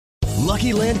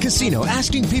Lucky Land Casino,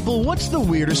 asking people, what's the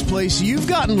weirdest place you've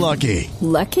gotten lucky?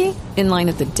 Lucky? In line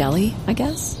at the deli, I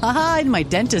guess? Aha, in my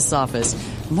dentist's office.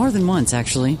 More than once,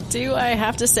 actually. Do I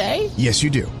have to say? Yes, you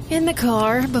do. In the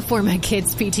car before my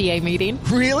kids' PTA meeting.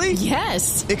 Really?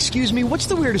 Yes. Excuse me, what's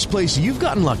the weirdest place you've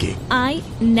gotten lucky? I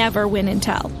never win and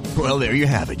tell. Well, there you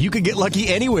have it. You can get lucky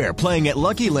anywhere, playing at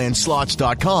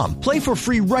LuckyLandSlots.com. Play for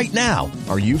free right now.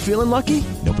 Are you feeling lucky?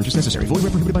 No purchase necessary. Void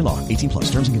where prohibited by law. 18+.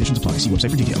 Terms and conditions apply. See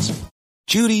website for details.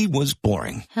 Judy was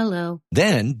boring. Hello.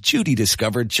 Then Judy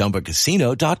discovered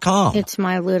ChumbaCasino.com. It's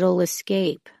my little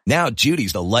escape. Now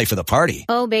Judy's the life of the party.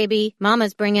 Oh, baby,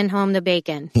 mama's bringing home the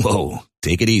bacon. Whoa,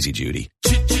 take it easy, Judy.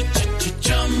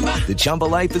 The Chumba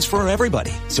life is for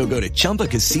everybody. So go to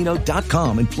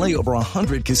ChumbaCasino.com and play over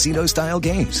 100 casino-style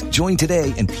games. Join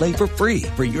today and play for free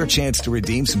for your chance to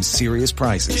redeem some serious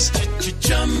prizes.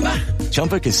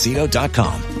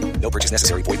 ChumbaCasino.com. No purchase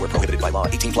necessary. Void where prohibited by law.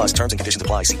 18+. Terms and conditions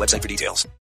apply. See website for details.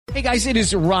 Hey guys, it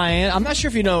is Ryan. I'm not sure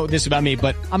if you know this about me,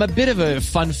 but I'm a bit of a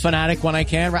fun fanatic when I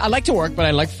can. I like to work, but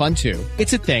I like fun too.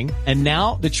 It's a thing. And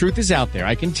now the truth is out there.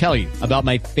 I can tell you about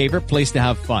my favorite place to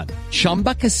have fun.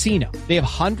 Chumba Casino. They have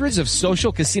hundreds of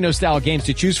social casino style games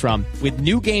to choose from with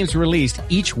new games released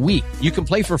each week. You can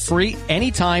play for free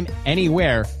anytime,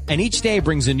 anywhere. And each day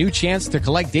brings a new chance to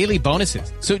collect daily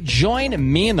bonuses. So join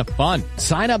me in the fun.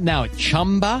 Sign up now at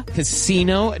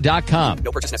ChumbaCasino.com.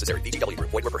 No purchase necessary. VGW.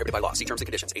 Void where prohibited by law. See terms and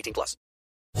conditions. 18+.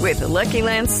 With the Lucky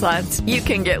Land Slots, you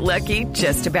can get lucky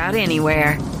just about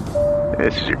anywhere.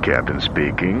 This is your captain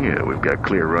speaking. We've got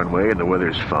clear runway and the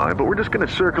weather's fine, but we're just going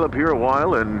to circle up here a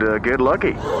while and get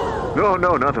lucky. No,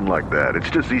 nothing like that. It's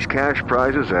just these cash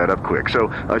prizes add up quick. So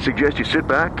I suggest you sit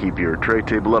back, keep your tray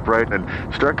table upright, and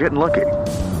start getting lucky.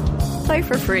 Play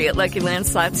for free at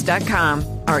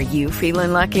LuckyLandSlots.com. Are you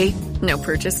feeling lucky? No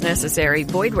purchase necessary.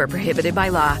 Void where prohibited by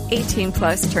law.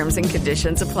 18+ terms and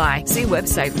conditions apply. See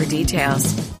website for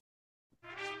details.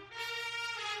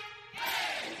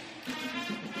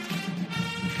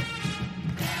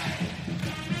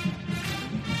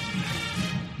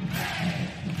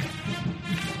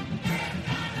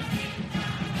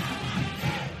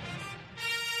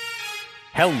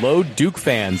 Hello, Duke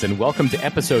fans, and welcome to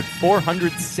episode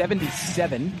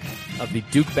 477 of the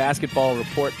Duke Basketball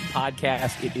Report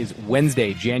podcast. It is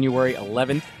Wednesday, January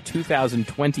 11th,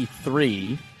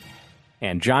 2023,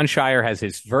 and Jon Scheyer has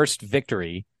his first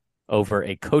victory over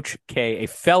a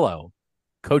fellow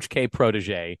Coach K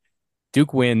protege.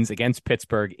 Duke wins against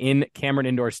Pittsburgh in Cameron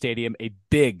Indoor Stadium, a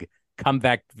big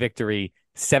comeback victory,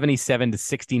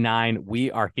 77-69.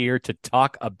 We are here to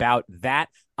talk about that.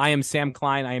 I am Sam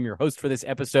Klein. I am your host for this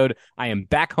episode. I am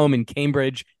back home in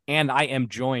Cambridge, and I am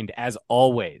joined, as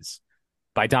always,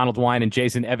 by Donald Wine and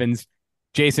Jason Evans.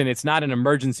 Jason, it's not an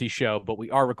emergency show, but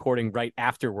we are recording right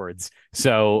afterwards.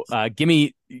 So give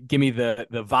me the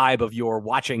vibe of your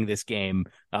watching this game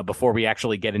before we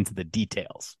actually get into the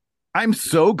details. I'm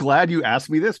so glad you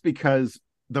asked me this, because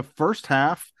the first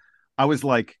half, I was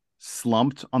like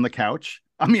slumped on the couch.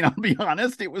 I mean, I'll be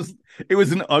honest, it was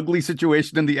an ugly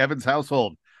situation in the Evans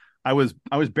household. I was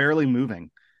barely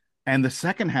moving. And the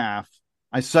second half,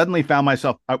 I suddenly found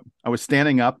myself, I was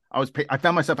standing up. I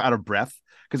found myself out of breath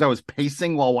because I was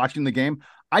pacing while watching the game.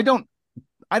 I don't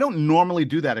normally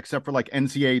do that except for like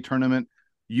NCAA tournament,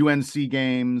 UNC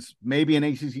games, maybe an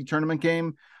ACC tournament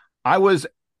game. I was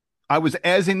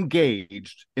as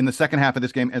engaged in the second half of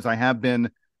this game as I have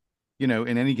been, in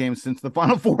any game since the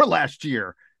Final Four last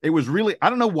year. It was really,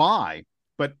 I don't know why,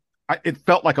 but it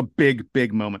felt like a big,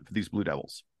 big moment for these Blue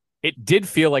Devils. It did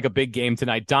feel like a big game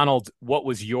tonight. Donald, what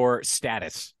was your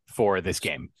status for this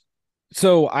game?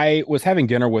 So I was having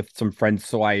dinner with some friends,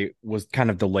 so I was kind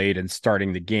of delayed in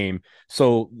starting the game.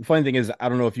 So the funny thing is, I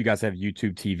don't know if you guys have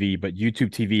YouTube TV, but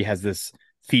YouTube TV has this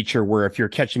feature where if you're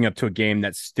catching up to a game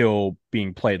that's still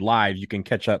being played live, you can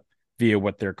catch up via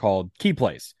what they're called key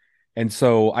plays. And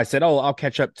so I said, I'll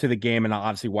catch up to the game, and I'll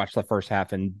obviously watch the first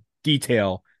half in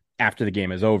detail after the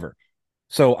game is over.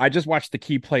 So I just watched the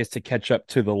key plays to catch up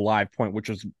to the live point, which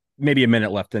was maybe a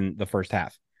minute left in the first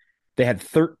half. They had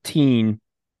 13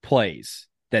 plays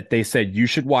that they said you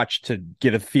should watch to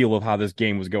get a feel of how this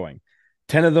game was going.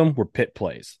 10 of them were Pitt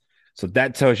plays. So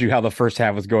that tells you how the first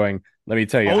half was going. Let me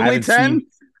tell you, only I haven't 10? seen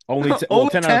only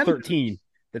 10 out of 13.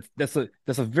 That's a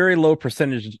very low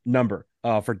percentage number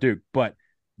for Duke. But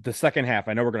the second half,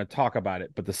 I know we're going to talk about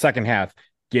it, but the second half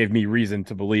gave me reason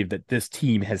to believe that this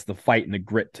team has the fight and the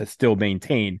grit to still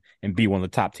maintain and be one of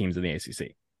the top teams in the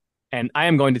ACC. And I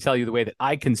am going to tell you the way that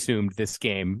I consumed this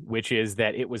game, which is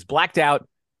that it was blacked out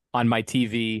on my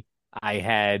TV. I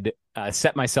had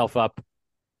set myself up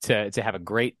to have a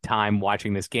great time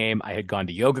watching this game. I had gone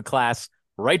to yoga class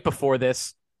right before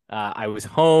this. I was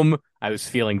home. I was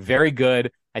feeling very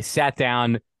good. I sat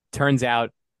down. Turns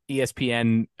out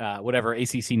ESPN, whatever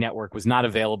ACC network, was not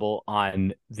available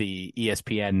on the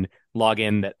ESPN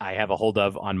login that I have a hold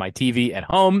of on my TV at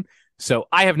home. So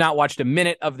I have not watched a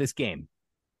minute of this game.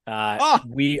 I'm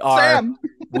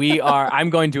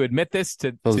going to admit this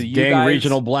to you guys.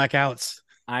 Regional blackouts.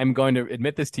 I'm going to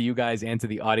admit this to you guys and to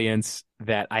the audience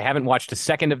that I haven't watched a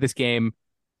second of this game.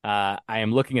 I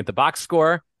am looking at the box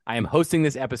score. I am hosting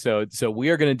this episode. So we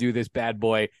are going to do this bad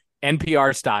boy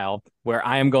NPR style, where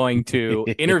I am going to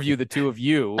interview the two of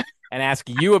you and ask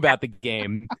you about the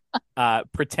game,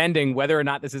 pretending whether or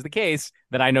not this is the case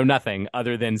that I know nothing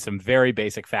other than some very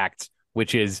basic facts,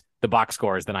 which is the box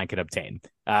scores that I could obtain.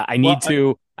 I need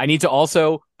to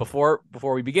also, before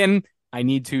we begin, I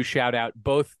need to shout out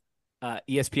both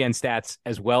ESPN stats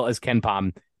as well as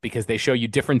KenPom, because they show you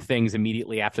different things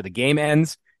immediately after the game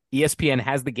ends. ESPN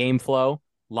has the game flow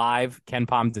live.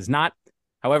 KenPom does not.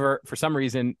 However, for some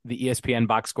reason, the ESPN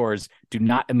box scores do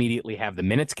not immediately have the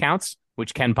minutes counts,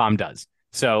 which KenPom does.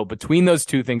 So between those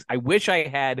two things, I wish I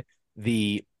had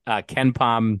the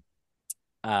KenPom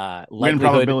win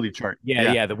probability chart.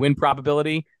 Yeah, the win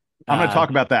probability. I'm going to talk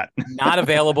about that. Not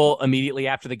available immediately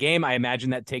after the game. I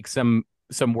imagine that takes some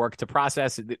work to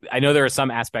process. I know there are some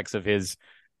aspects of his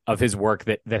work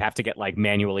that have to get like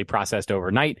manually processed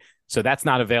overnight. So that's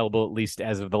not available, at least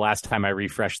as of the last time I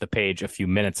refreshed the page a few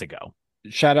minutes ago.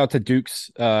 Shout out to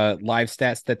Duke's live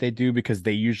stats that they do, because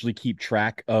they usually keep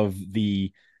track of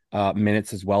the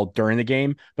minutes as well during the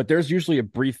game. But there's usually a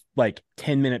brief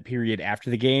 10-minute period after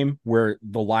the game where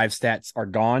the live stats are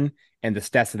gone and the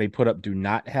stats that they put up do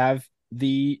not have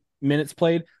the minutes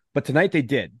played. But tonight they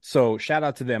did. So shout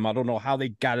out to them. I don't know how they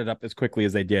got it up as quickly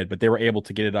as they did, but they were able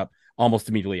to get it up almost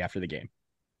immediately after the game.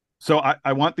 So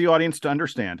I want the audience to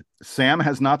understand, Sam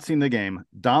has not seen the game.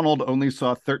 Donald only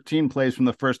saw 13 plays from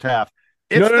the first half.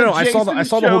 No. I saw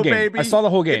the whole game. Baby. I saw the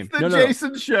whole game. It's the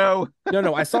Jason show.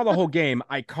 No. I saw the whole game.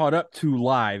 I caught up to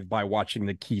live by watching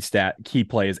the key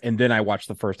plays, and then I watched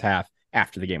the first half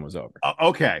after the game was over.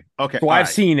 Okay. So I've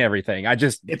seen everything.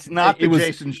 It's not the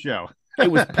Jason show.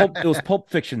 It was Pulp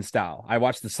Fiction style. I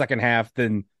watched the second half,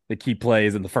 then the key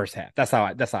plays in the first half. That's how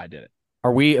I did it.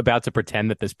 Are we about to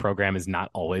pretend that this program is not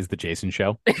always the Jason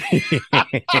show? Speak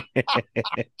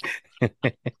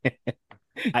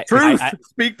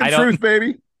the truth,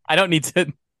 baby. I don't need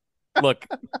to look.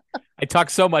 I talk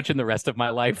so much in the rest of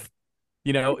my life.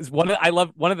 You know, one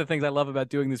of the things I love about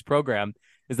doing this program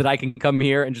is that I can come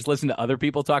here and just listen to other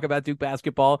people talk about Duke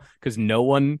basketball, because no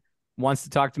one wants to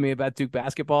talk to me about Duke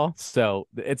basketball. So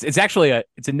it's actually a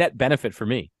net benefit for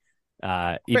me.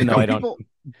 Even though I don't.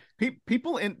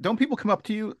 Don't people come up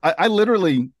to you? I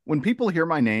literally, when people hear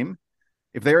my name,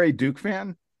 if they're a Duke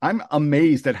fan, I'm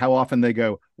amazed at how often they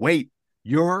go, "Wait,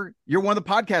 you're one of the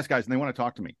podcast guys," and they want to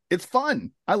talk to me. It's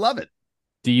fun. I love it.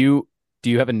 Do you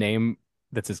have a name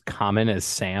that's as common as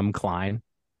Sam Klein?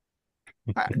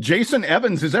 Jason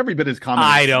Evans is every bit as common.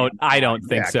 I don't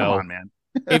think so. Come on,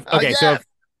 man.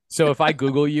 So if I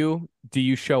Google you, do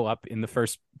you show up in the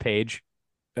first page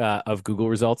of Google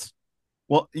results?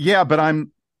 Well, yeah, but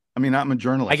I'm a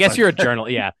journalist. I guess you're a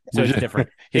journalist. Yeah, so it's different.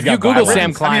 If you Google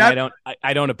Sam Klein,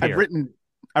 I don't appear.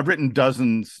 I've written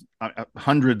dozens,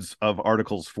 hundreds of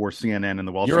articles for CNN and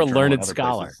the Wall Street You're a Journal learned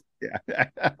scholar. Places. Yeah,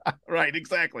 right,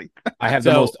 exactly. I have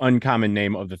the most uncommon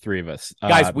name of the three of us,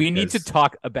 guys. We need to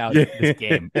talk about this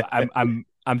game.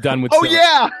 I'm done with. Oh silly.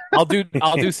 Yeah, I'll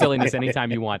do silliness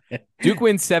anytime you want. Duke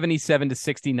wins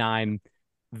 77-69.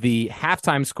 The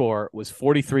halftime score was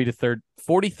 43 to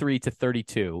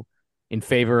 32 in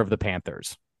favor of the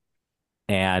Panthers.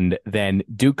 And then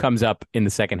Duke comes up in the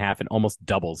second half and almost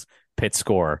doubles Pitt's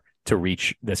score to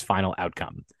reach this final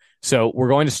outcome. So we're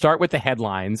going to start with the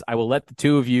headlines. I will let the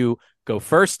two of you go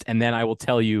first, and then I will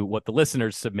tell you what the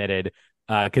listeners submitted,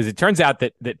 because it turns out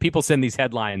that people send these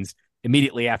headlines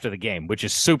immediately after the game, which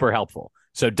is super helpful.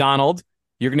 So Donald,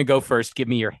 you're going to go first. Give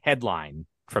me your headline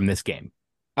from this game.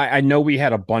 I know we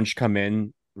had a bunch come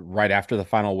in right after the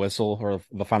final whistle or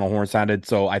the final horn sounded,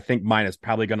 so I think mine is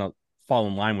probably going to fall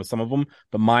in line with some of them,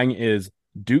 but mine is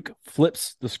Duke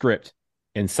flips the script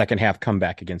in second half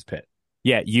comeback against Pitt.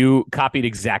 Yeah, you copied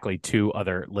exactly two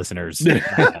other listeners.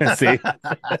 See?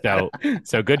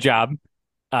 So good job.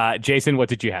 Jason, what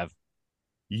did you have?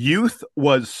 Youth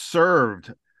was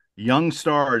served. Young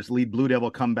stars lead Blue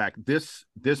Devil comeback. This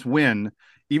win,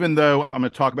 even though I'm going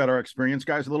to talk about our experience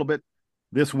guys a little bit,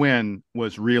 this win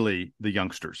was really the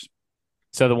youngsters.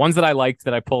 So the ones that I liked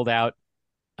that I pulled out,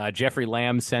 Jeffrey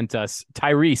Lamb sent us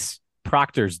Tyrese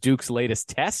Proctor's Duke's latest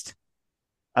test.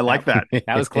 I like that.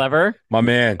 That was clever. My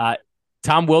man.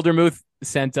 Tom Wildermuth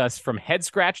sent us from head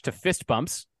scratch to fist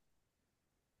bumps.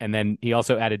 And then he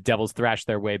also added Devils thrash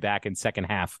their way back in second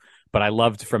half. But I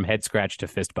loved from head scratch to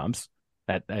fist bumps.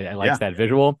 That I liked that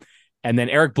visual. And then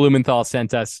Eric Blumenthal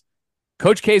sent us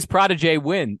Coach K's protege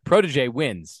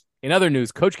wins. In other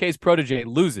news, Coach K's protege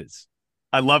loses.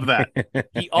 I love that.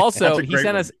 He also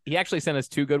he actually sent us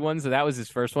two good ones. So that was his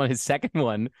first one. His second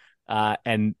one,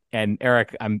 and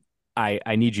Eric,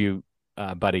 I need you,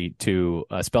 buddy, to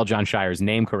spell John Shire's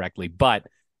name correctly. But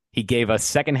he gave us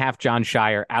second half John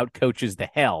Shire outcoaches the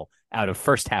hell out of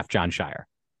first half John Shire,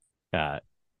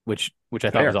 which I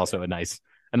thought was also a nice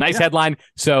headline.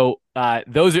 So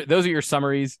those are your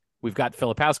summaries. We've got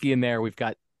Filipowski in there. We've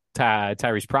got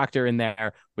Tyrese Proctor in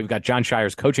there. We've got John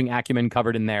Shire's coaching acumen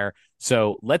covered in there.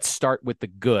 So let's start with the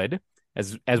good.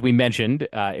 As we mentioned,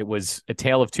 it was a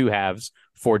tale of two halves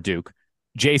for Duke.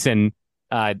 Jason,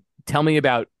 tell me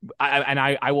about,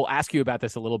 I will ask you about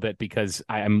this a little bit because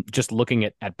I am just looking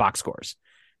at box scores.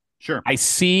 Sure. I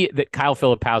see that Kyle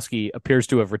Filipowski appears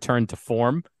to have returned to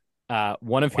form.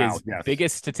 One of his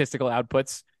biggest statistical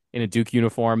outputs in a Duke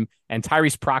uniform. And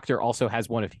Tyrese Proctor also has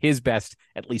one of his best,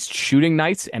 at least shooting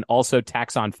nights, and also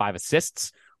tacks on 5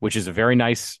 assists, which is a very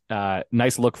nice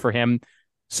look for him.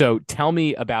 So tell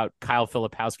me about Kyle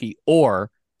Filipowski or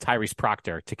Tyrese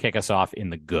Proctor to kick us off in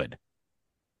the good.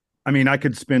 I mean, I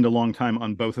could spend a long time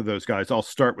on both of those guys. I'll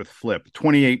start with Flip.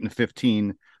 28 and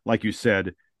 15, like you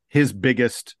said, his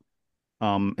biggest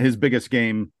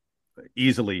game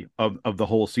easily of the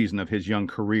whole season of his young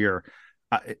career.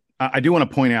 I do want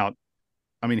to point out,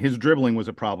 I mean, his dribbling was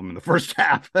a problem in the first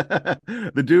half.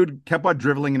 The dude kept on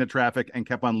dribbling into traffic and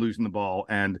kept on losing the ball,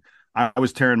 and I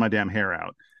was tearing my damn hair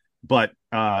out. But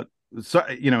so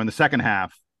in the second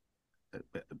half,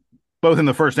 both in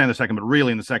the first and the second, but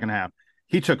really in the second half,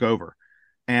 he took over.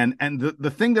 And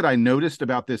the thing that I noticed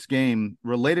about this game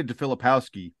related to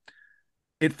Filipowski,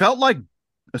 it felt like,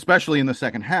 especially in the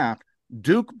second half,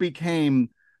 Duke became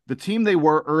the team they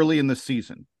were early in the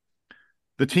season.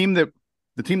 The team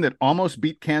that almost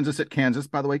beat Kansas at Kansas,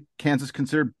 by the way, Kansas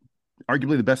considered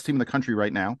arguably the best team in the country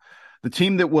right now. The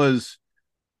team that was,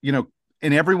 in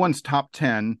everyone's top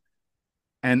 10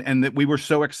 and that we were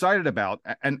so excited about,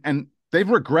 and they've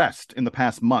regressed in the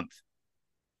past month.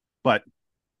 But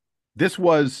this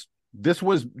was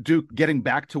Duke getting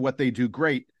back to what they do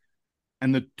great.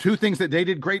 And the two things that they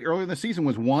did great earlier in the season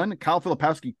was, one, Kyle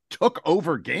Filipowski took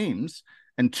over games,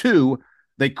 and two,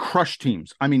 they crushed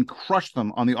teams. I mean, crushed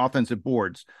them on the offensive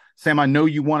boards. Sam, I know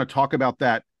you want to talk about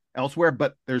that elsewhere,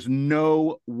 but there's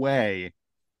no way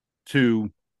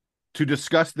to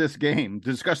discuss this game, to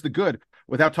discuss the good,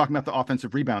 without talking about the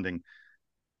offensive rebounding.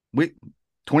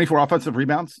 24 offensive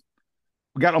rebounds.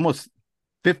 We got almost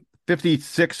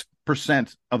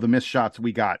 56% of the missed shots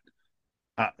we got.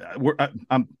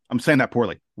 I'm saying that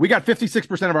poorly. We got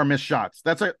 56% of our missed shots.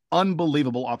 That's an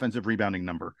unbelievable offensive rebounding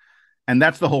number. And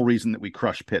that's the whole reason that we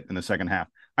crushed Pitt in the second half.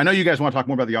 I know you guys want to talk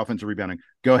more about the offensive rebounding.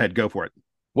 Go ahead. Go for it.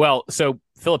 Well, so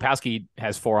Filipowski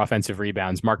has 4 offensive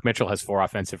rebounds. Mark Mitchell has 4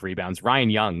 offensive rebounds. Ryan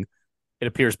Young, it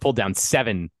appears, pulled down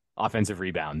 7 offensive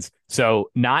rebounds.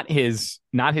 So not his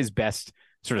best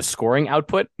sort of scoring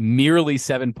output, merely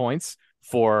 7 points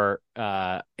for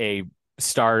a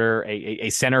starter, a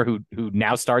center who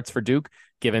now starts for Duke,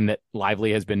 given that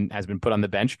Lively has been put on the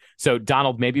bench. So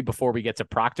Donald, maybe before we get to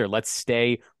Proctor, let's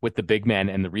stay with the big men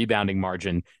and the rebounding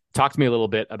margin. Talk to me a little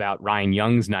bit about Ryan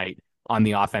Young's night on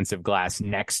the offensive glass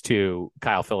next to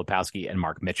Kyle Filipowski and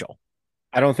Mark Mitchell.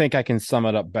 I don't think I can sum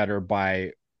it up better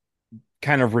by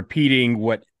kind of repeating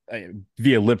what,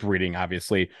 via lip reading,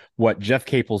 obviously, what Jeff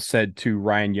Capel said to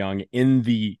Ryan Young in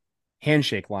the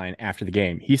handshake line after the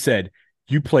game. He said,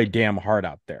 "You played damn hard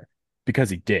out there,"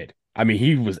 because he did. I mean,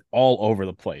 he was all over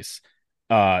the place.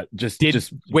 Did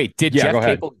Jeff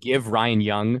Capel give Ryan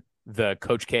Young the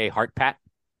Coach K heart pat?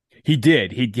 He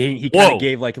did. He kind of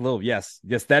gave like a little yes.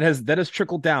 That has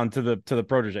trickled down to the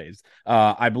proteges.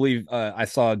 I believe I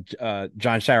saw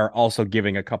John Shire also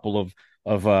giving a couple of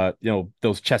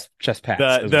those chest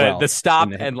pats. The stop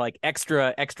and like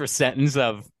extra sentence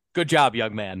of "good job,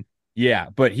 young man." Yeah,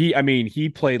 but he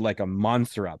played like a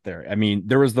monster out there. I mean,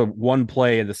 there was the one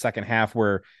play in the second half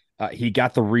where he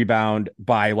got the rebound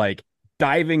by like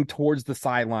diving towards the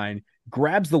sideline,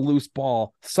 grabs the loose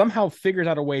ball, somehow figures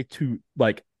out a way to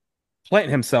like plant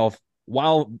himself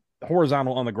while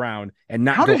horizontal on the ground and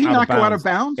not go out of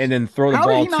bounds, and then throw the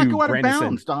ball to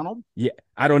Brandon. Donald? Yeah,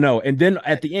 I don't know. And then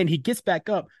at the end, he gets back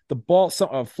up. The ball,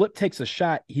 Flip takes a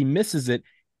shot. He misses it.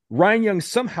 Ryan Young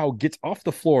somehow gets off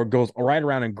the floor, goes right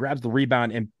around and grabs the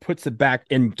rebound and puts it back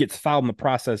and gets fouled in the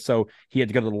process. So he had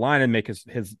to go to the line and make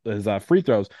his free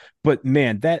throws. But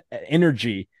man, that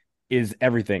energy is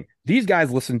everything. These guys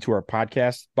listen to our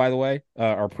podcast, by the way,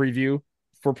 our preview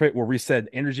for Pitt, where we said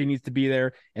energy needs to be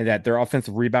there and that their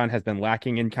offensive rebound has been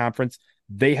lacking in conference.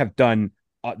 They have done,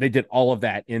 they did all of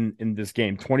that in this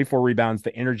game. 24 rebounds.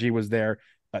 The energy was there.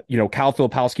 Kyle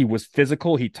Filipowski was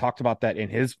physical. He talked about that in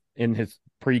his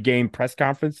pre-game press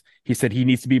conference. He said he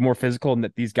needs to be more physical and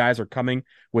that these guys are coming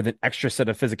with an extra set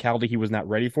of physicality he was not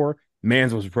ready for.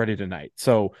 Mans was ready tonight.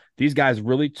 So these guys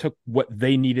really took what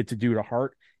they needed to do to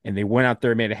heart, and they went out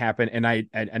there and made it happen. And I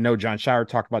know John Shire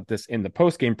talked about this in the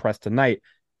post-game press tonight.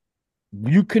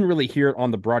 You couldn't really hear it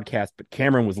on the broadcast, but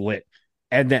Cameron was lit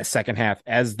in that second half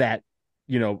as that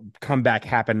comeback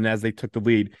happened and as they took the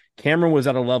lead. Cameron was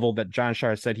at a level that John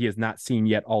Shire said he has not seen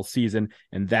yet all season,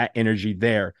 and that energy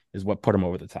there is what put him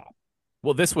over the top.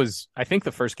 Well, this was, I think,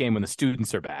 the first game when the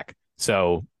students are back.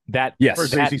 So that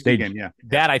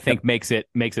I think makes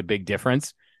a big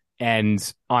difference.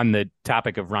 And on the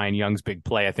topic of Ryan Young's big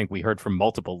play, I think we heard from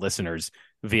multiple listeners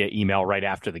via email right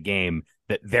after the game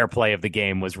that their play of the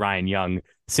game was Ryan Young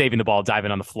saving the ball,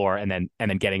 diving on the floor, and then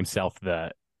getting himself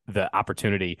the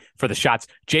opportunity for the shots.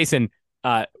 Jason,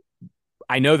 I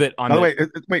know that on By the way,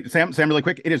 wait, Sam, really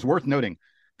quick. It is worth noting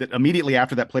that immediately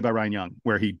after that play by Ryan Young,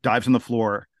 where he dives on the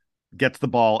floor, gets the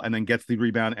ball, and then gets the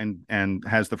rebound and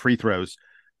has the free throws,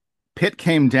 Pitt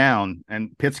came down,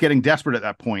 and Pitt's getting desperate at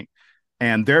that point,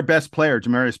 and their best player,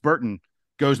 Jamarius Burton,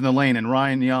 goes in the lane, and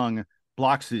Ryan Young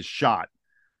blocks his shot.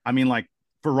 I mean, like,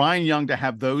 for Ryan Young to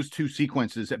have those two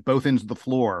sequences at both ends of the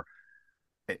floor,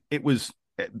 it was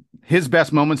his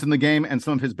best moments in the game and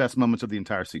some of his best moments of the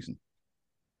entire season.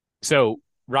 So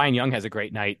Ryan Young has a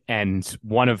great night, and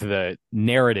one of the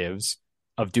narratives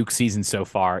of Duke's season so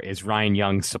far is Ryan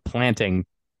Young supplanting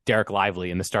Derek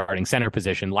Lively in the starting center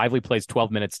position. Lively plays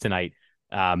 12 minutes tonight.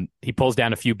 He pulls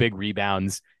down a few big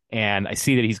rebounds, and I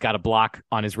see that he's got a block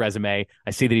on his resume.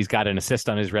 I see that he's got an assist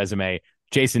on his resume.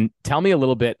 Jason, tell me a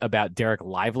little bit about Derek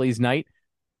Lively's night.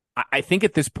 I think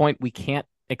at this point we can't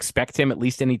expect him, at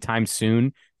least anytime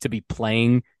soon, to be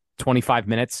playing 25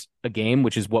 minutes a game,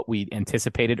 which is what we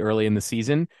anticipated early in the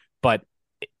season. But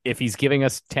if he's giving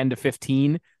us 10 to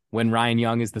 15 when Ryan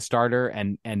Young is the starter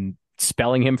and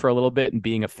spelling him for a little bit and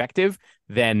being effective,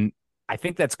 then I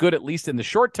think that's good, at least in the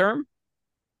short term.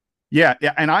 Yeah.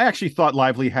 And I actually thought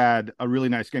Lively had a really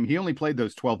nice game. He only played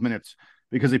those 12 minutes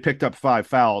because he picked up 5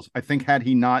 fouls. I think had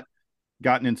he not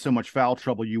gotten in so much foul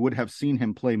trouble, you would have seen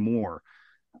him play more.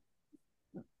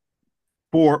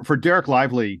 For Derek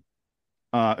Lively,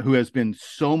 who has been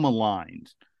so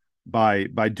maligned by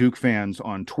Duke fans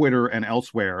on Twitter and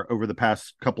elsewhere over the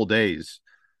past couple days,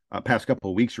 past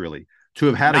couple of weeks, really, to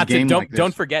have had a game like this.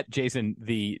 Don't forget, Jason,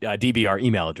 the DBR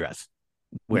email address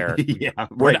where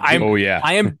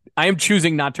I am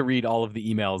choosing not to read all of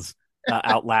the emails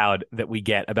out loud that we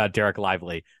get about Derek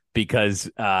Lively because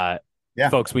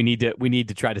folks, we need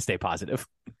to try to stay positive.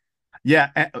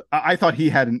 Yeah, I thought he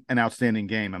had an outstanding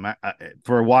game.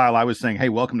 For a while, I was saying, hey,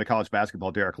 welcome to college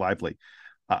basketball, Derek Lively.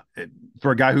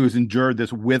 For a guy who has endured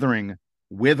this withering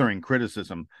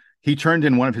criticism, he turned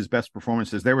in one of his best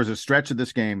performances. There was a stretch of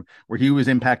this game where he was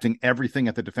impacting everything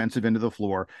at the defensive end of the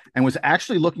floor and was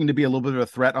actually looking to be a little bit of a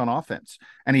threat on offense.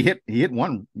 And he hit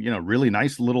one, really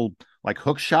nice little like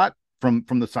hook shot from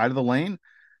the side of the lane.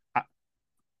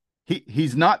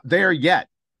 He's not there yet,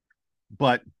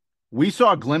 but we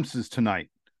saw glimpses tonight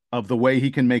of the way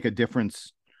he can make a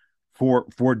difference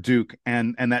for Duke,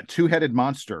 and that two-headed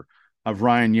monster of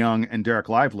Ryan Young and Derek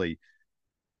Lively.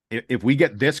 If we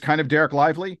get this kind of Derek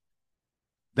Lively,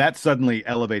 that suddenly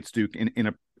elevates Duke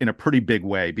in a pretty big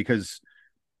way, because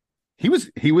he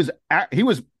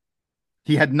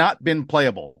had not been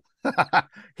playable.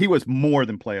 He was more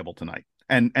than playable tonight,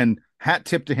 and hat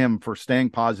tip to him for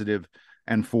staying positive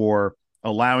and for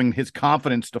allowing his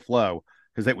confidence to flow,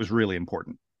 because that was really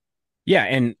important. Yeah,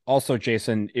 and also,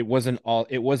 Jason, it wasn't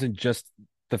just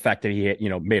the fact that he had,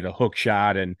 made a hook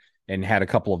shot and had a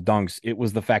couple of dunks. It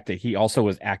was the fact that he also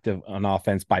was active on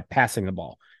offense by passing the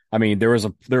ball. I mean, there was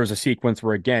a sequence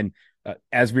where, again,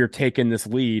 as we were taking this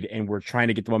lead and we're trying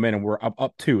to get the momentum, we're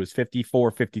up 2, it's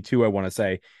 54-52, I want to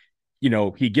say.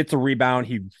 He gets a rebound,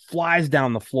 he flies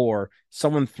down the floor,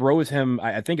 someone throws him,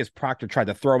 I think it's Proctor tried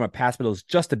to throw him a pass, but it was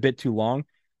just a bit too long.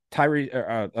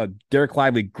 Derek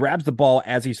Lively grabs the ball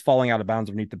as he's falling out of bounds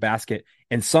underneath the basket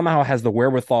and somehow has the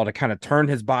wherewithal to kind of turn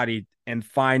his body and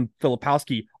find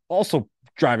Filipowski also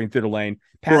driving through the lane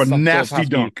for a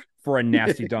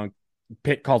nasty dunk.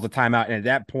 Pitt calls a timeout, and at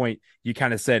that point you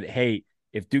kind of said, hey,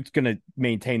 if Duke's going to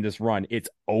maintain this run, it's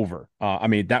over. I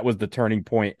mean, that was the turning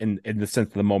point in the sense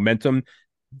of the momentum.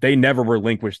 They never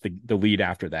relinquished the lead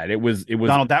after that. It was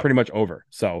Donald, pretty much over.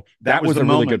 So that was a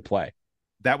really good play.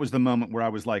 That was the moment where I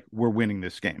was like, we're winning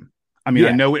this game. I mean, Yeah.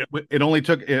 I know it only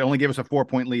gave us a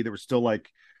 4-point lead. There was still like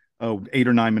 8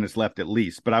 or 9 minutes left at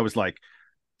least, but I was like,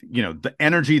 the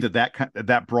energy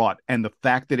that brought, and the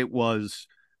fact that it was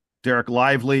Derek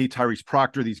Lively, Tyrese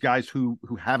Proctor, these guys who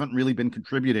haven't really been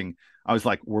contributing, I was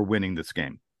like, we're winning this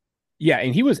game. Yeah,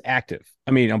 and he was active.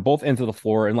 I mean, on both ends of the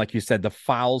floor. And like you said, the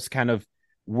fouls kind of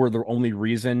were the only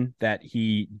reason that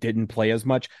he didn't play as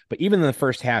much. But even in the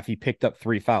first half, he picked up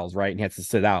 3 fouls, right? And he had to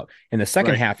sit out. In the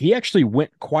second half, he actually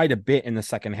went quite a bit in the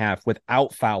second half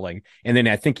without fouling. And then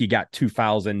I think he got 2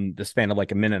 fouls in the span of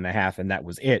like a minute and a half, and that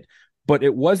was it. But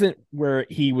it wasn't where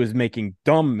he was making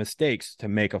dumb mistakes to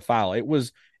make a foul. It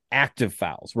was active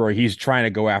fouls where he's trying to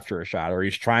go after a shot, or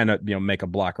he's trying to make a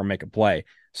block or make a play.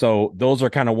 So those are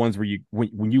kind of ones where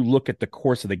when you look at the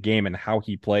course of the game and how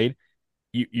he played,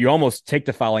 you almost take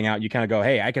the fouling out. You kind of go,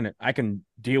 hey, I can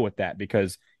deal with that,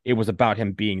 because it was about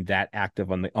him being that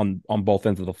active on both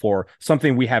ends of the floor,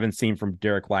 something we haven't seen from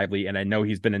Derek Lively. And I know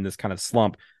he's been in this kind of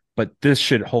slump, but this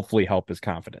should hopefully help his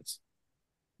confidence.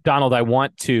 Donald, I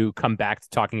want to come back to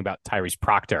talking about Tyrese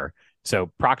Proctor.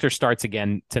 So Proctor starts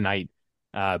again tonight.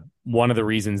 One of the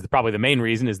reasons, probably the main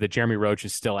reason, is that Jeremy Roach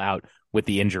is still out with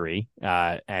the injury.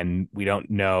 And we don't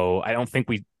know. I don't think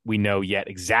we know yet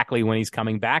exactly when he's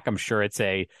coming back. I'm sure it's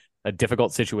a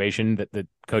difficult situation that the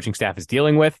coaching staff is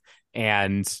dealing with.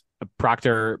 And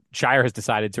Shire has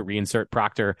decided to reinsert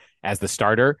Proctor as the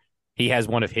starter. He has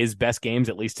one of his best games,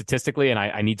 at least statistically, and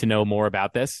I need to know more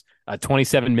about this.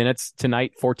 27 minutes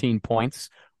tonight, 14 points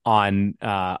on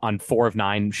 4 of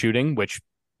 9 shooting, which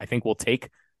I think we'll take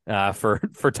for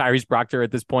Tyrese Proctor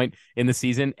at this point in the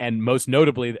season. And most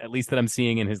notably, at least that I'm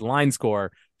seeing in his line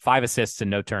score, 5 assists and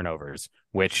no turnovers,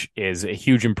 which is a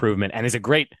huge improvement and is a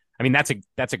great. I mean, that's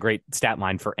a great stat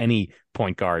line for any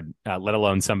point guard, let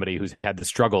alone somebody who's had the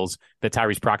struggles that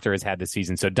Tyrese Proctor has had this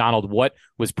season. So, Donald, what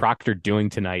was Proctor doing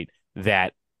tonight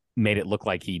that made it look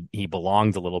like he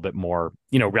belonged a little bit more,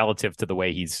 relative to the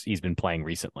way he's been playing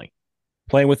recently?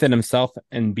 Playing within himself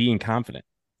and being confident.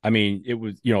 I mean, it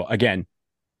was, again,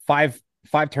 5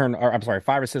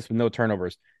 assists with no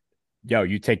turnovers.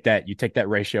 You take that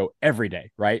ratio every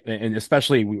day, right? And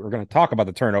especially we were going to talk about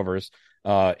the turnovers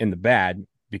in the bad,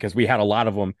 because we had a lot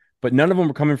of them, but none of them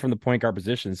were coming from the point guard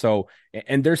position. So,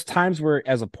 and there's times where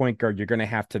as a point guard, you're going to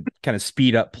have to kind of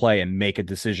speed up play and make a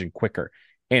decision quicker.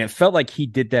 And it felt like he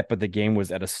did that, but the game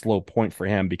was at a slow point for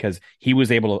him, because he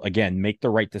was able to, again, make the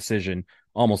right decision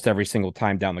almost every single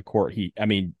time down the court.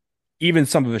 Even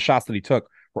some of the shots that he took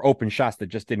were open shots that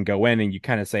just didn't go in, and you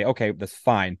kind of say, okay, that's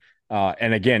fine.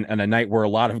 And again, on a night where a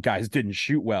lot of guys didn't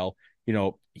shoot well,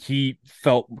 he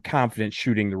felt confident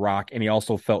shooting the rock, and he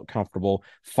also felt comfortable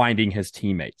finding his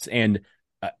teammates. And,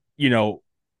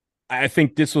 I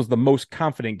think this was the most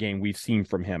confident game we've seen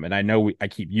from him. And I know I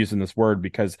keep using this word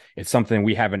because it's something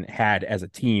we haven't had as a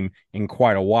team in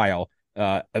quite a while,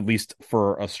 at least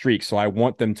for a streak. So I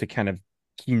want them to kind of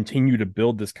continue to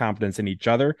build this confidence in each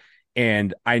other.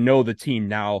 And I know the team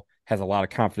now has a lot of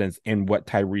confidence in what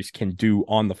Tyrese can do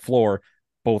on the floor,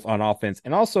 both on offense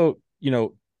and also,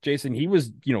 Jason, he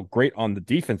was, great on the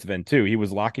defensive end too. He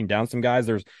was locking down some guys.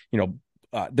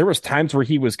 There was times where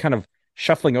he was kind of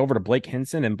shuffling over to Blake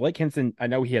Hinson, and Blake Hinson, I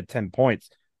know he had 10 points,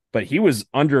 but he was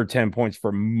under 10 points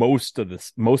for most of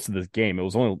this game. It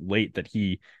was only late that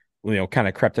he, kind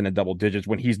of crept into double digits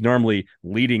when he's normally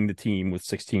leading the team with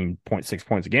 16.6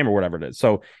 points a game or whatever it is.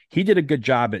 So he did a good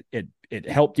job at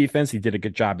help defense. He did a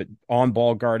good job at on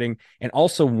ball guarding. And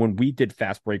also when we did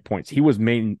fast break points, he was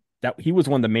one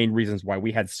of the main reasons why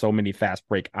we had so many fast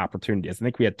break opportunities. I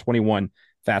think we had 24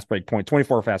 fast break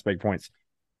points,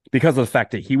 because of the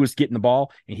fact that he was getting the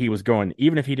ball and he was going,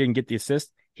 even if he didn't get the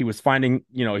assist, he was finding,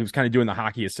 he was kind of doing the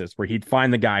hockey assist where he'd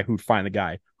find the guy who'd find the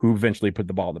guy who eventually put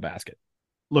the ball in the basket.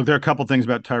 Look, there are a couple things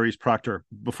about Tyrese Proctor.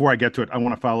 Before I get to it, I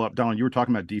want to follow up. Donald, you were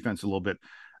talking about defense a little bit.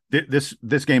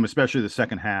 This game, especially the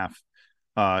second half,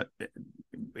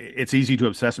 it's easy to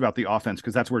obsess about the offense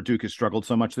because that's where Duke has struggled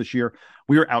so much this year.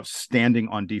 We are outstanding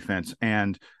on defense,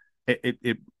 and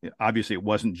it obviously it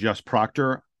wasn't just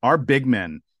Proctor. Our big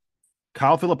men,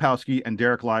 Kyle Filipowski and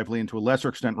Derek Lively, and to a lesser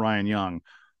extent Ryan Young,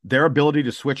 their ability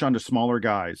to switch onto smaller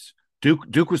guys.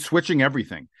 Duke was switching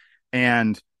everything,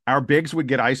 and our bigs would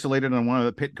get isolated on one of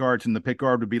the pit guards, and the pit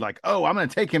guard would be like, "Oh, I'm going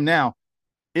to take him now."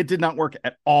 It did not work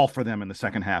at all for them in the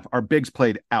second half. Our bigs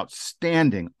played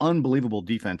outstanding, unbelievable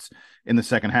defense in the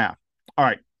second half. All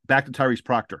right, back to Tyrese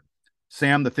Proctor.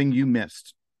 Sam, the thing you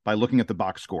missed by looking at the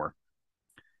box score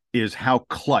is how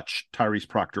clutch Tyrese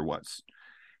Proctor was.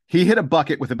 He hit a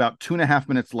bucket with about 2.5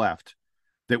 minutes left.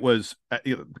 That was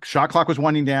shot clock was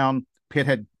winding down.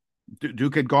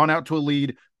 Duke had gone out to a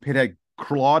lead. Pitt had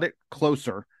clawed it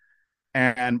closer.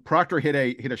 and Proctor hit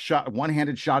a shot, a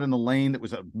one-handed shot in the lane that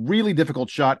was a really difficult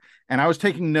shot. And I was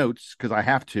taking notes because I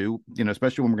have to,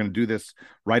 especially when we're going to do this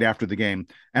right after the game.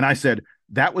 And I said,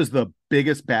 that was the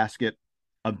biggest basket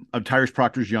of Tyrese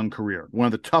Proctor's young career. One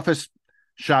of the toughest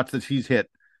shots that he's hit.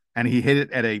 And he hit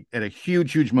it at a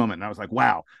huge, huge moment. And I was like,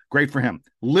 wow, great for him.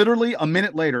 Literally a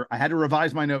minute later, I had to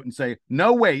revise my note and say,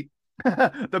 no, wait,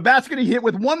 the basket he hit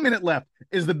with 1 minute left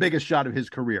is the biggest shot of his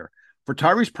career. For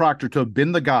Tyrese Proctor to have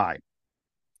been the guy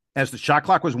as the shot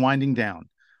clock was winding down,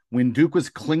 when Duke was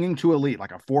clinging to a lead,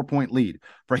 like a 4-point lead,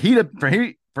 for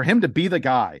him to be the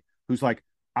guy who's like,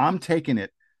 I'm taking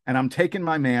it and I'm taking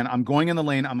my man, I'm going in the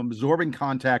lane, I'm absorbing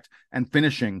contact and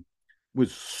finishing,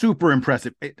 was super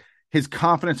impressive. His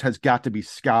confidence has got to be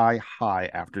sky high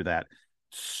after that.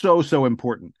 So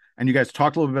important. And you guys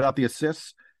talked a little bit about the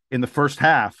assists. In the first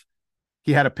half,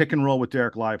 he had a pick and roll with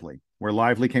Derek Lively, where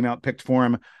Lively came out, picked for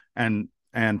him,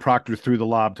 and Proctor threw the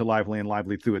lob to Lively, and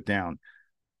Lively threw it down.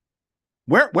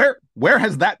 Where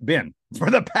has that been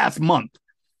for the past month?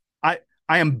 I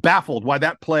am baffled why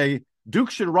that play,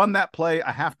 Duke should run that play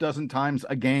a half dozen times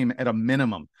a game at a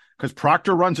minimum, because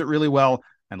Proctor runs it really well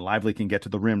and Lively can get to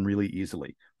the rim really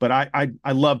easily. But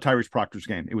I love Tyrese Proctor's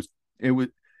game. It was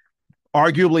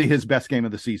arguably his best game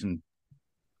of the season.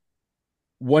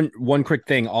 One quick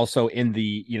thing also in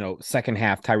the second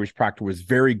half, Tyrese Proctor was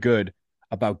very good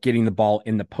about getting the ball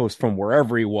in the post from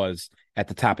wherever he was at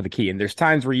the top of the key. And there's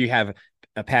times where you have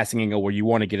a passing angle where you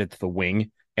want to get it to the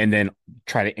wing and then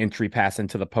try to entry pass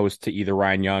into the post to either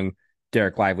Ryan Young,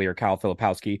 Derek Lively, or Kyle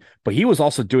Filipowski. But he was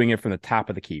also doing it from the top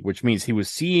of the key, which means he was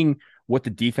seeing what the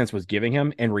defense was giving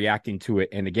him and reacting to it.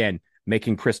 And again,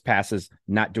 making crisp passes,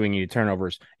 not doing any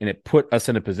turnovers. And it put us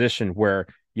in a position where,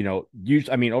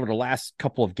 usually, over the last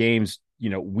couple of games,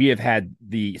 we have had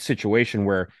the situation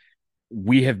where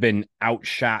we have been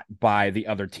outshot by the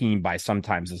other team by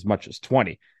sometimes as much as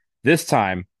 20. This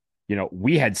time,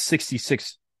 we had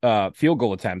 66 field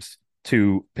goal attempts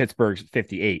to Pittsburgh's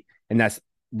 58. And that's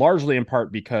largely in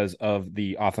part because of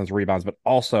the offensive rebounds, but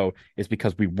also is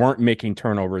because we weren't making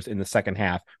turnovers in the second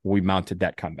half when we mounted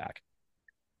that comeback.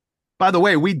 By the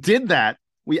way, we did that.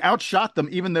 We outshot them,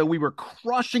 even though we were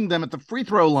crushing them at the free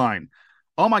throw line.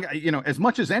 Oh my God. As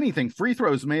much as anything, free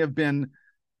throws may have been,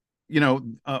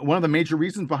 one of the major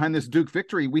reasons behind this Duke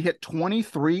victory. We hit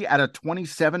 23 out of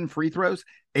 27 free throws,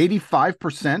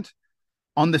 85%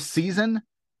 on the season.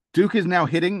 Duke is now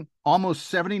hitting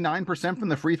almost 79% from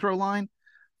the free throw line,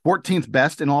 14th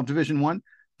best in all of Division I.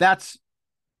 That's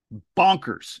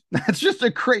bonkers. That's just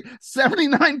a crazy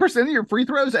 79% of your free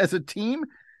throws as a team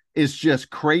is just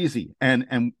crazy.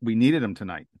 And we needed them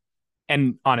tonight.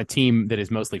 And on a team that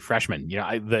is mostly freshmen,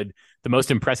 the most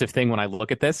impressive thing when I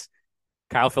look at this,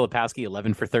 Kyle Filipowski,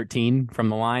 11 for 13 from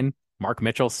the line. Mark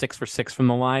Mitchell, 6 for 6 from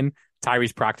the line.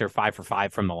 Tyrese Proctor, 5 for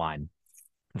 5 from the line.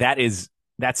 That's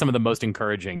some of the most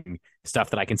encouraging stuff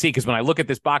that I can see. Because when I look at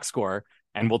this box score,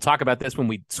 and we'll talk about this when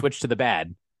we switch to the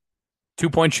bad,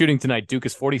 2-point shooting tonight, Duke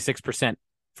is 46%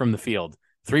 from the field.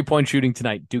 3-point shooting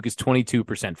tonight, Duke is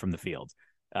 22% from the field.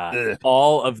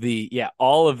 All of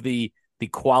the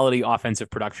quality offensive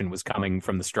production was coming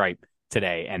from the stripe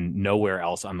today and nowhere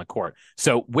else on the court.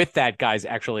 So with that, guys,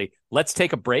 actually, let's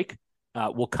take a break.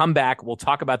 We'll come back. We'll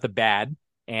talk about the bad,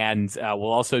 and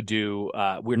we'll also do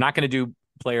we're not going to do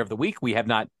player of the week. We have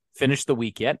not finished the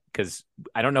week yet because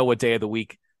I don't know what day of the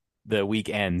week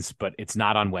ends, but it's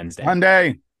not on Wednesday.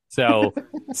 Monday. So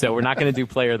we're not going to do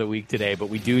player of the week today, but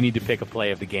we do need to pick a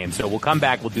play of the game. So we'll come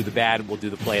back. We'll do the bad. We'll do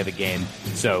the play of the game.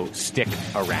 So stick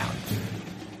around.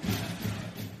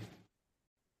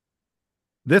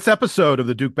 This episode of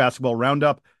the Duke Basketball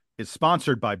Roundup is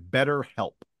sponsored by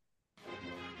BetterHelp.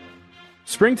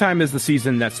 Springtime is the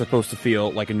season that's supposed to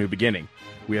feel like a new beginning.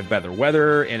 We have better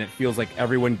weather, and it feels like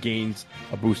everyone gains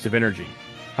a boost of energy.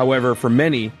 However, for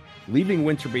many, leaving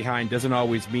winter behind doesn't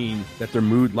always mean that their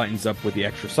mood lightens up with the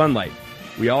extra sunlight.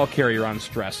 We all carry around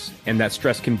stress, and that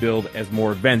stress can build as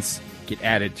more events get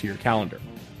added to your calendar.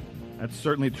 That's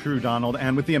certainly true, Donald.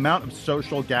 And with the amount of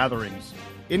social gatherings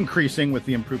increasing with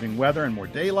the improving weather and more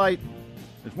daylight,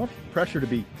 there's more pressure to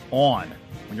be on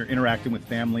when you're interacting with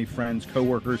family, friends,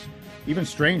 coworkers, even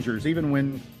strangers, even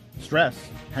when stress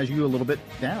has you a little bit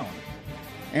down.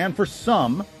 And for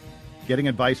some, getting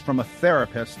advice from a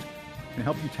therapist can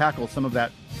help you tackle some of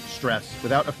that stress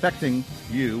without affecting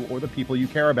you or the people you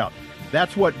care about.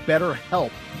 That's what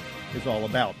BetterHelp is all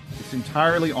about. It's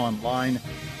entirely online,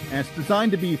 and it's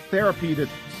designed to be therapy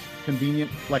that's convenient,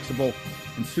 flexible,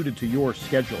 and suited to your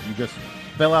schedule. You just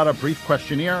fill out a brief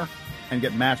questionnaire and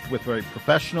get matched with a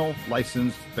professional,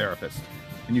 licensed therapist.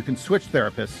 And you can switch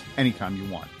therapists anytime you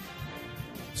want.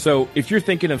 So if you're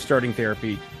thinking of starting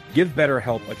therapy, Give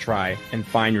BetterHelp a try and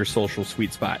find your social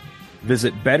sweet spot.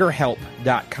 Visit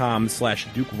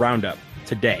betterhelp.com/Duke Roundup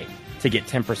today to get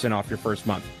 10% off your first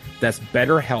month. That's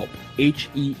BetterHelp,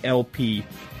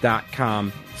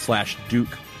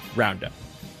 HELP.com/Duke Roundup.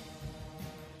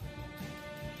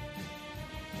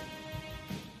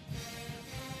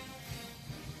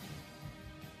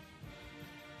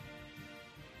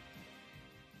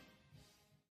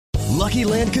 Lucky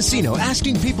Land Casino,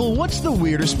 asking people, what's the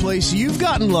weirdest place you've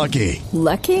gotten lucky?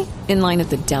 Lucky? In line at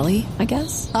the deli, I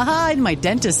guess? Aha, in my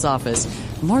dentist's office.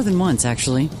 More than once,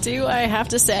 actually. Do I have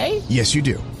to say? Yes, you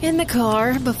do. In the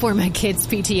car before my kids'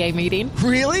 PTA meeting.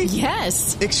 Really?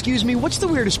 Yes. Excuse me, what's the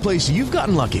weirdest place you've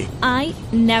gotten lucky? I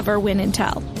never win and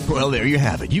tell. Well, there you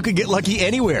have it. You can get lucky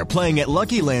anywhere, playing at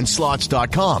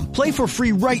LuckyLandSlots.com. Play for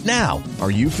free right now.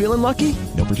 Are you feeling lucky?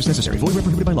 No purchase necessary. Void where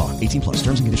prohibited by law. 18 plus.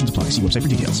 Terms and conditions apply. See website for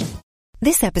details.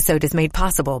 This episode is made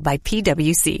possible by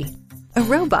PwC. A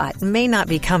robot may not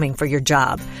be coming for your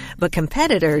job, but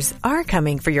competitors are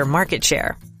coming for your market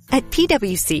share. At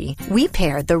PwC, we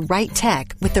pair the right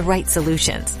tech with the right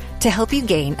solutions to help you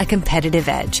gain a competitive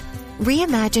edge.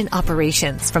 Reimagine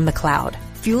operations from the cloud,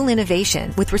 fuel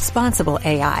innovation with responsible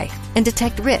AI, and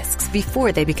detect risks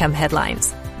before they become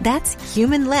headlines. That's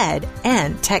human-led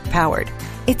and tech-powered.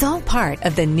 It's all part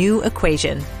of The New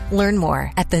Equation. Learn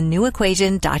more at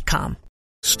thenewequation.com.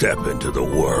 Step into the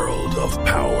world of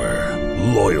power,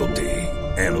 loyalty,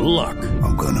 and luck.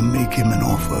 I'm gonna make him an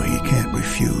offer he can't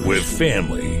refuse. With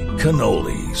family,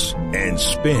 cannolis, and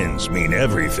spins mean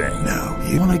everything. Now,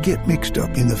 you wanna get mixed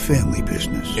up in the family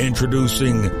business.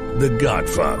 Introducing The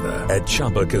Godfather at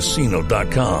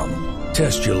ChumbaCasino.com.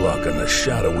 Test your luck in the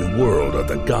shadowy world of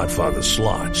The Godfather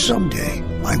slot. Someday,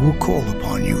 I will call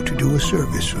upon you to do a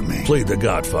service for me. Play The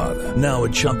Godfather, now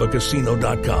at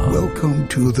ChumbaCasino.com. Welcome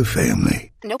to the family.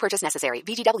 No purchase necessary.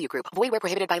 VGW Group. Void where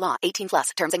prohibited by law. 18 plus.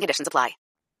 Terms and conditions apply.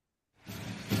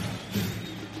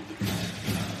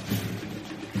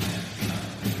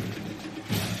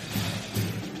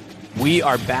 We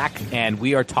are back, and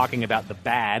we are talking about the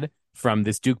bad from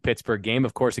this Duke-Pittsburgh game.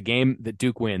 Of course, a game that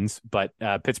Duke wins, but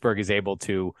Pittsburgh is able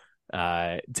to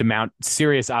mount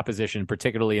serious opposition,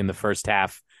 particularly in the first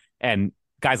half. And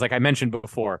guys, like I mentioned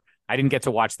before, I didn't get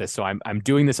to watch this, so I'm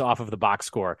doing this off of the box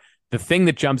score. The thing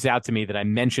that jumps out to me that I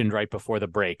mentioned right before the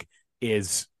break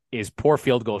is poor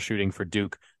field goal shooting for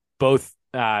Duke, both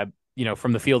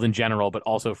from the field in general, but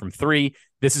also from three.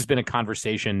 This has been a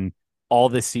conversation all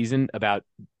this season about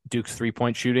Duke's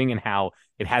three-point shooting and how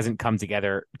it hasn't come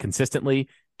together consistently.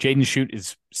 Jaden Schutt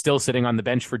is still sitting on the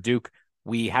bench for Duke.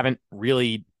 We haven't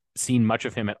really seen much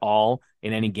of him at all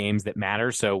in any games that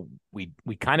matter, so we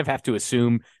kind of have to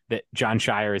assume that Jon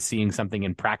Scheyer is seeing something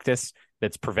in practice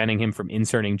that's preventing him from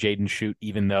inserting Jaden Schutt,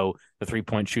 even though the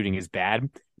three-point shooting is bad.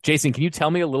 Jason, can you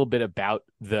tell me a little bit about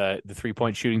the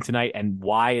three-point shooting tonight and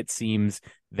why it seems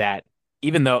that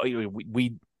even though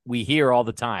we hear all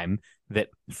the time that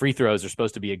free throws are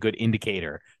supposed to be a good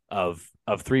indicator of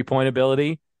three-point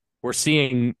ability, we're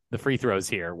seeing the free throws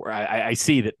here where I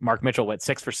see that Mark Mitchell went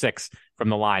 6 for 6 from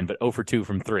the line, but 0 for 2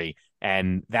 from three.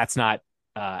 And that's not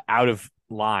out of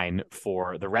line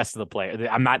for the rest of the play.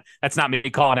 That's not me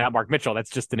calling out Mark Mitchell. That's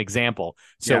just an example.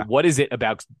 So yeah. What is it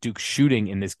about Duke shooting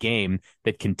in this game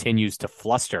that continues to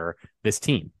fluster this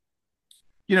team?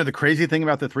 The crazy thing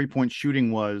about the three-point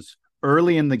shooting was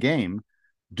early in the game,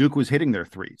 Duke was hitting their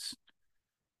threes.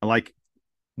 Like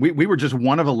we were just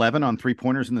 1 of 11 on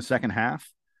three-pointers in the second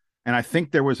half. And I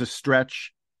think there was a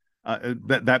stretch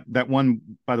that one,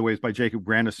 by the way, is by Jacob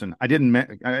Grandison. I didn't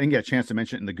get a chance to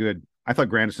mention it in the good. I thought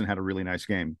Grandison had a really nice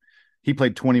game. He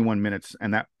played 21 minutes,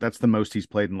 and that's the most he's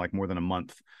played in like more than a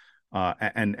month.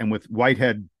 And with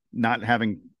Whitehead not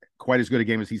having quite as good a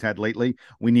game as he's had lately,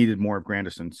 we needed more of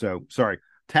Grandison. So sorry,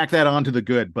 tack that on to the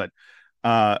good. But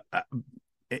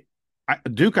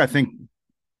Duke, I think,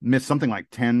 missed something like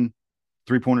 10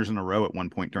 three-pointers in a row at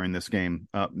one point during this game.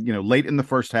 Late in the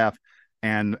first half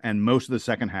and most of the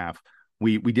second half,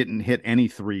 we didn't hit any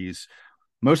threes.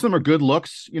 Most of them are good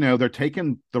looks. They're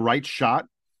taking the right shot.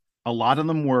 A lot of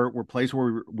them were plays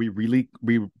where we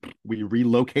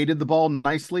relocated the ball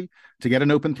nicely to get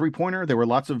an open three-pointer. There were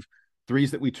lots of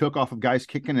threes that we took off of guys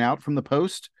kicking out from the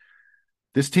post.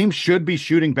 This team should be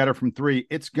shooting better from three.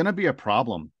 It's going to be a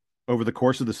problem over the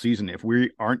course of the season if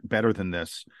we aren't better than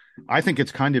this. I think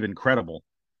it's kind of incredible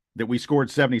that we scored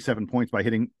 77 points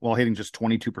while hitting just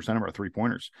 22% of our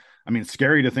three-pointers. I mean, it's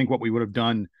scary to think what we would have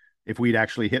done if we'd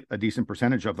actually hit a decent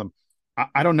percentage of them.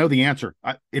 I don't know the answer.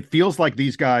 It feels like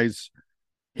these guys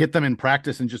hit them in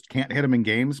practice and just can't hit them in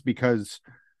games, because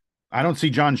I don't see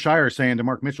Jon Scheyer saying to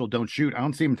Mark Mitchell, don't shoot. I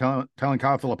don't see him telling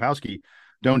Kyle Filipowski,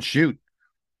 don't shoot.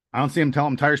 I don't see him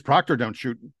telling Tyrese Proctor don't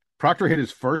shoot. Proctor hit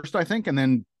his first, I think, and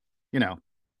then,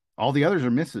 all the others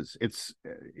are misses.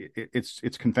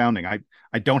 It's confounding.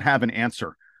 I don't have an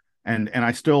answer, and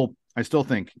I still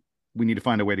think we need to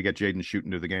find a way to get Jaden Schutt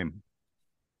into the game.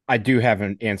 I do have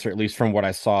an answer, at least from what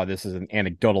I saw. This is an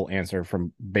anecdotal answer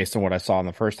based on what I saw in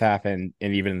the first half and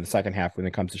even in the second half when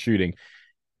it comes to shooting.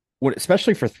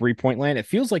 Especially for 3-point land, it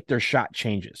feels like their shot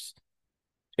changes.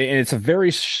 And it's a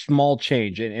very small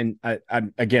change. And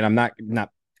I'm not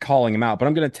calling him out, but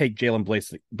I'm going to take Jalen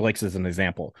Blakes as an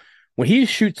example. When he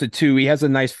shoots a 2, he has a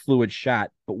nice fluid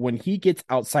shot. But when he gets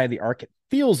outside the arc, it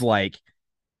feels like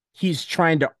he's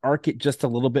trying to arc it just a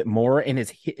little bit more, and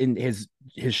his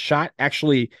shot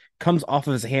actually comes off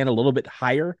of his hand a little bit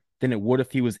higher than it would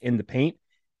if he was in the paint.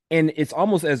 And it's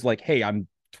almost as like, hey, I'm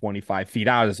 25 feet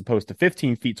out as opposed to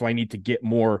 15 feet, so I need to get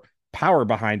more power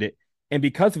behind it. And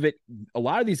because of it, a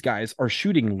lot of these guys are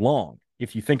shooting long.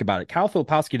 If you think about it, Kyle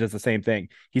Filipowski does the same thing.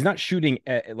 He's not shooting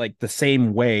like the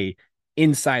same way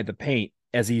inside the paint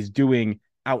as he's doing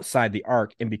outside the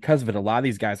arc. And because of it, a lot of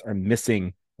these guys are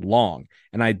missing long.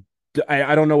 And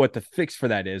I don't know what the fix for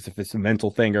that is, if it's a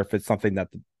mental thing or if it's something that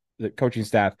the coaching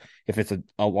staff, if it's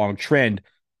a long trend.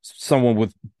 Someone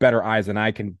with better eyes than I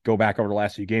can go back over the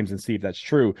last few games and see if that's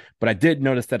true. But I did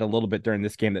notice that a little bit during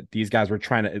this game, that these guys were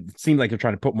it seemed like they're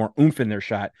trying to put more oomph in their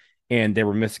shot and they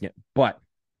were missing it. But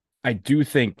I do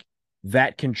think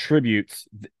that contributes.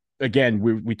 Again,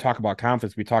 we talk about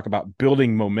confidence. We talk about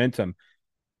building momentum.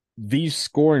 These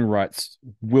scoring ruts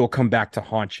will come back to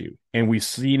haunt you. And we've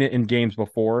seen it in games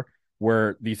before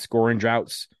where these scoring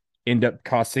droughts end up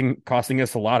costing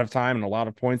us a lot of time and a lot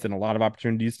of points and a lot of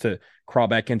opportunities to crawl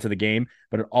back into the game,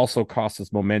 but it also costs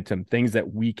us momentum, things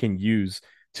that we can use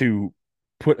to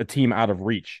put a team out of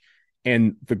reach.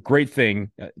 And the great thing,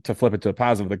 to flip it to a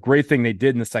positive, the great thing they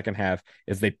did in the second half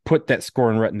is they put that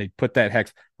scoring rut and they put that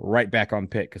hex right back on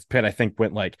Pitt, because Pitt, I think,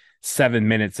 went like 7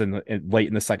 minutes late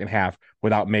in the second half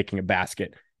without making a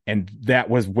basket. And that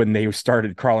was when they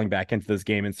started crawling back into this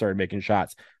game and started making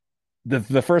shots.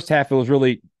 The first half, it was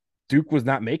really Duke was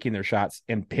not making their shots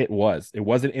and Pitt was. It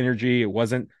wasn't energy. It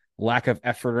wasn't lack of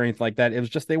effort or anything like that. It was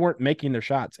just they weren't making their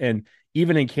shots. And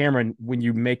even in Cameron, when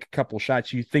you make a couple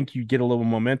shots, you think you get a little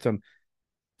momentum.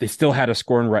 They still had a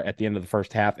scoring rut at the end of the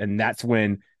first half. And that's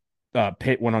when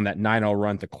Pitt went on that 9-0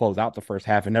 run to close out the first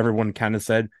half. And everyone kind of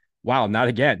said, wow, not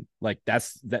again. Like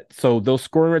that's that. So those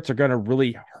scoring ruts are going to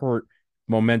really hurt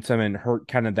momentum and hurt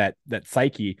kind of that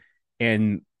psyche.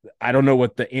 And I don't know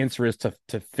what the answer is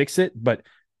to fix it, but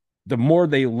the more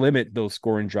they limit those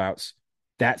scoring droughts,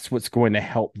 that's what's going to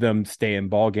help them stay in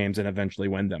ball games and eventually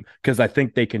win them. Because I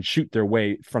think they can shoot their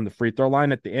way from the free throw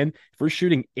line at the end. If we're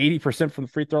shooting 80% from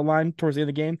the free throw line towards the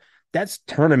end of the game, that's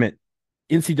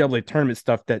NCAA tournament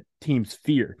stuff that teams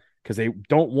fear, because they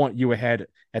don't want you ahead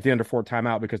at the under 4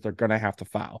 timeout because they're going to have to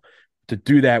foul. To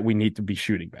do that, we need to be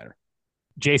shooting better.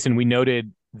 Jason, we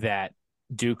noted that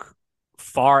Duke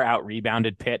far out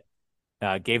rebounded Pitt.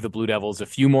 Gave the Blue Devils a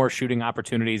few more shooting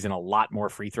opportunities and a lot more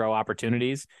free throw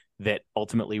opportunities that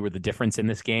ultimately were the difference in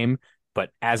this game.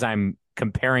 But as I'm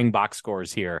comparing box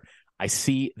scores here, I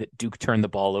see that Duke turned the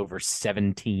ball over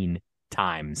 17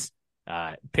 times.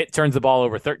 Pitt turns the ball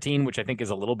over 13, which I think is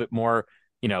a little bit more,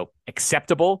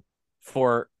 acceptable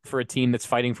for a team that's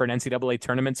fighting for an NCAA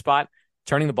tournament spot.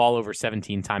 Turning the ball over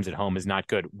 17 times at home is not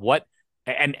good.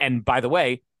 And by the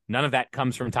way, none of that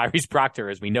comes from Tyrese Proctor,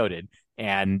 as we noted.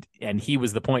 And he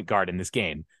was the point guard in this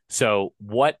game. So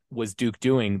what was Duke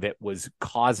doing that was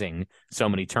causing so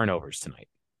many turnovers tonight?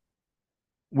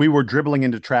 We were dribbling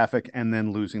into traffic and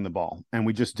then losing the ball. And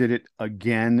we just did it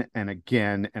again and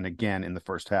again and again in the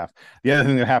first half. The other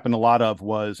thing that happened a lot of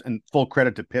was, and full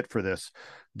credit to Pitt for this,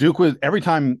 Duke was, every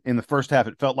time in the first half,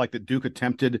 it felt like that Duke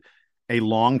attempted a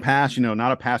long pass,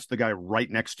 not a pass to the guy right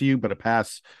next to you, but a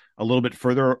pass a little bit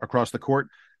further across the court.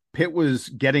 Pitt was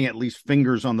getting at least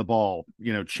fingers on the ball,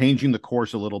 changing the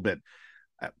course a little bit.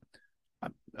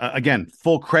 Again,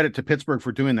 full credit to Pittsburgh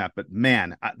for doing that. But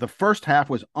man, the first half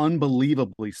was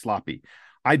unbelievably sloppy.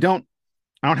 I don't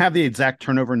have the exact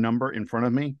turnover number in front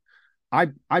of me. I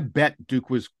bet Duke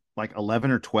was like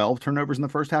 11 or 12 turnovers in the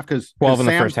first half, because 12 in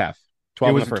the first half.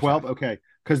 12 in the first 12. Half. Okay,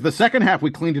 because the second half we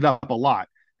cleaned it up a lot.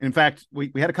 In fact,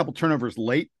 we had a couple turnovers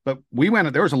late, but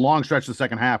there was a long stretch of the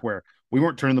second half where we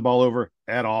weren't turning the ball over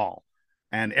at all.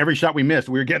 And every shot we missed,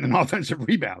 we were getting an offensive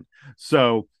rebound.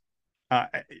 So,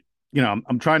 we're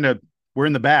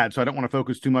in the bad, so I don't want to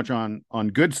focus too much on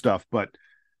good stuff, but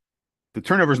the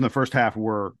turnovers in the first half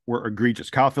were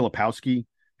egregious. Kyle Filipowski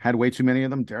had way too many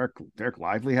of them. Derek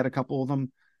Lively had a couple of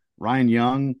them. Ryan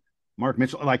Young, Mark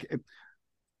Mitchell,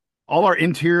 all our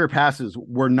interior passes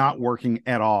were not working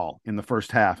at all in the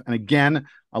first half. And again,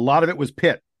 a lot of it was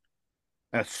Pitt,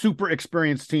 a super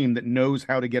experienced team that knows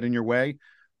how to get in your way.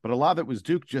 But a lot of it was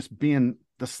Duke just being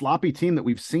the sloppy team that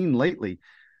we've seen lately.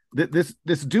 This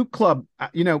Duke club,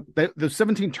 the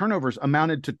 17 turnovers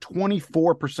amounted to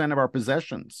 24% of our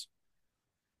possessions.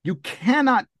 You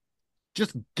cannot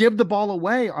just give the ball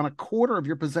away on a quarter of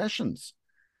your possessions.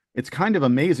 It's kind of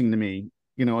amazing to me.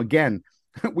 Again,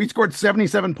 we scored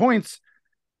 77 points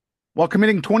while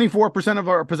committing 24% of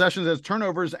our possessions as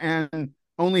turnovers and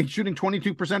only shooting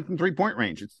 22% from 3-point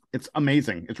range. It's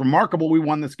amazing. It's remarkable we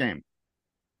won this game.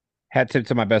 Hat tip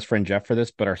to my best friend Jeff for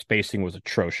this, but our spacing was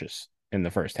atrocious in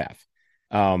the first half.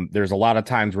 There's a lot of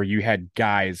times where you had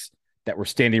guys that were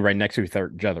standing right next to each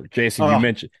other.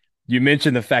 Jason, you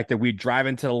mentioned the fact that we drive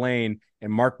into the lane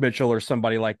and Mark Mitchell or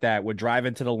somebody like that would drive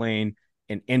into the lane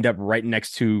and end up right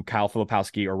next to Kyle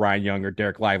Filipowski or Ryan Young or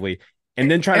Derek Lively and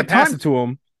then try to pass it to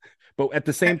him. But at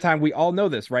the same time, we all know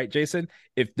this, right, Jason?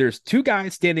 If there's two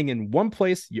guys standing in one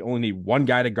place, you only need one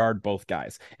guy to guard both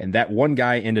guys. And that one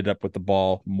guy ended up with the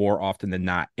ball more often than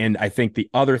not. And I think the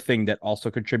other thing that also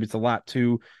contributes a lot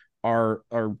to our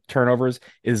turnovers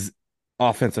is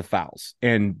offensive fouls.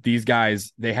 And these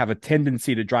guys, they have a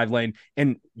tendency to drive lane.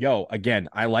 And again,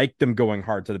 I like them going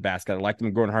hard to the basket. I like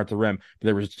them going hard to the rim. But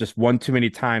there was just one too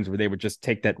many times where they would just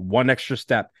take that one extra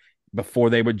step before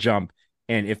they would jump.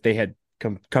 And if they had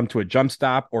come to a jump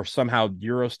stop or somehow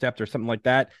Euro stepped or something like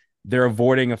that, they're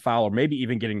avoiding a foul or maybe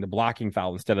even getting the blocking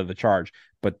foul instead of the charge.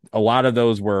 But a lot of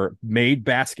those were made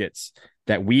baskets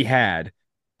that we had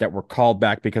that were called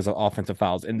back because of offensive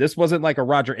fouls. And this wasn't like a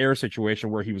Roger Ayers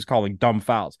situation where he was calling dumb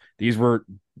fouls. These were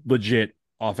legit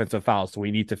offensive fouls. So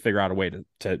we need to figure out a way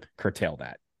to curtail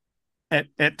that.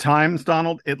 At times,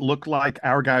 Donald, it looked like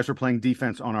our guys were playing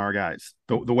defense on our guys.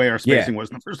 The way our spacing was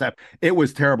in the first half, it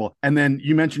was terrible. And then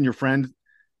you mentioned your friend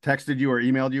texted you or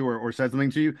emailed you or said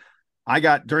something to you.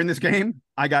 During this game,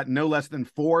 I got no less than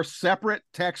 4 separate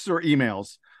texts or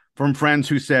emails from friends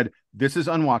who said, "This is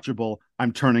unwatchable.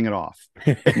 I'm turning it off."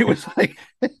 It was like,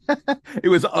 it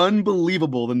was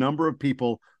unbelievable. The number of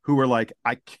people who were like,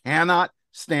 "I cannot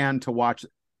stand to watch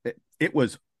it." It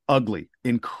was ugly,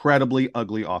 incredibly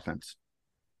ugly offense.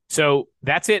 So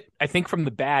that's it, I think, from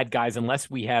the bad guys, unless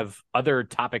we have other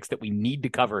topics that we need to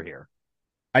cover here.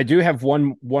 I do have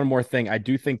one more thing. I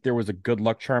do think there was a good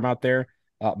luck charm out there.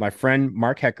 My friend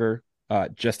Mark Hecker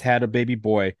just had a baby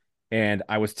boy, and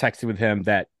I was texting with him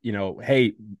that,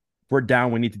 hey, we're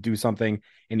down. We need to do something.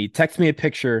 And he texted me a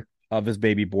picture of his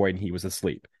baby boy, and he was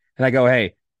asleep. And I go,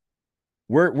 hey,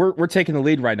 we're taking the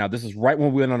lead right now. This is right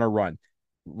when we went on our run.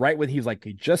 Right when he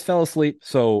just fell asleep.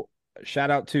 So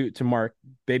shout out to Mark,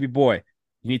 baby boy,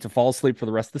 you need to fall asleep for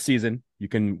the rest of the season. You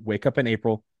can wake up in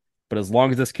April, but as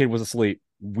long as this kid was asleep,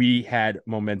 we had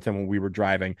momentum when we were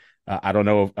driving. I don't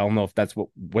know if that's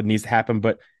what needs to happen,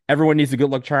 but everyone needs a good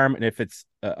luck charm. And if it's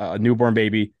a newborn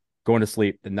baby going to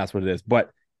sleep, then that's what it is. But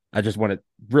I just want to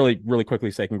really, really quickly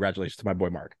say congratulations to my boy,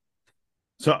 Mark.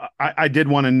 So I did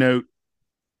want to note,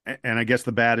 and I guess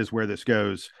the bad is where this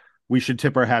goes. We should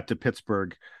tip our hat to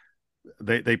Pittsburgh.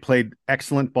 They played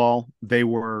excellent ball. They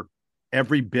were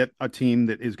every bit a team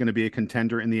that is going to be a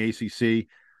contender in the ACC.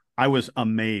 I was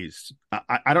amazed.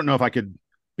 I don't know if I could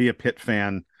be a Pitt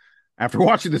fan after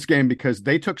watching this game because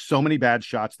they took so many bad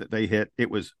shots that they hit.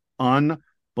 It was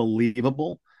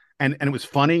unbelievable. And it was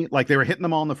funny. Like they were hitting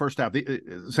them all in the first half.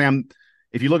 Sam,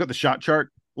 if you look at the shot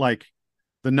chart, like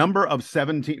the number of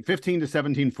 15 to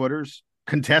 17 footers,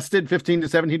 contested 15 to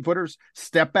 17 footers,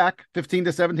 step back 15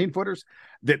 to 17 footers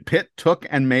that Pitt took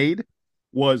and made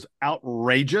was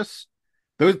outrageous.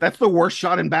 That's the worst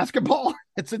shot in basketball.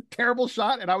 It's a terrible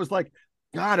shot. And I was like,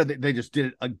 God, they just did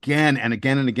it again and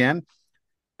again and again.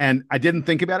 And I didn't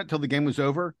think about it till the game was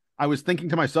over. I was thinking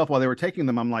to myself while they were taking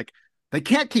them, I'm like, they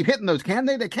can't keep hitting those, can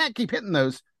they? They can't keep hitting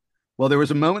those. Well, there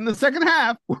was a moment in the second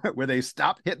half where they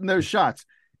stopped hitting those shots.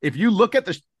 If you look at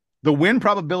the win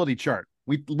probability chart,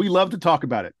 we love to talk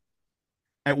about it.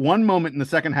 At one moment in the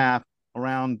second half,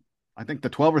 around, I think, the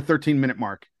 12 or 13 minute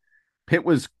mark, Pitt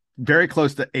was very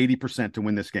close to 80% to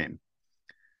win this game.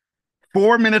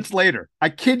 4 minutes later, I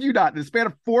kid you not, in the span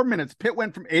of 4 minutes, Pitt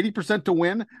went from 80% to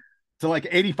win to like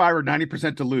 85 or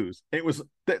 90% to lose. It was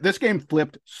this game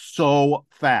flipped so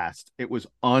fast. It was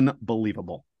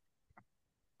unbelievable.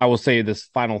 I will say this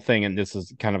final thing, and this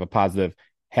is kind of a positive.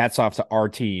 Hats off to our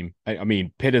team. I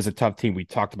mean, Pitt is a tough team. We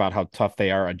talked about how tough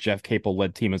they are. A Jeff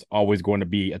Capel-led team is always going to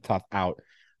be a tough out.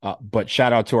 But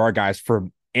shout out to our guys for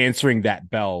answering that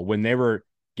bell. When they were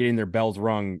getting their bells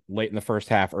rung late in the first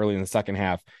half, early in the second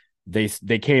half,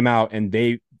 they came out and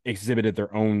they exhibited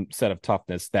their own set of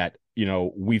toughness that,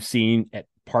 we've seen at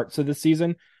parts of the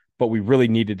season, but we really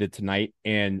needed it tonight.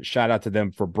 And shout out to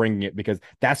them for bringing it, because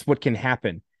that's what can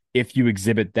happen if you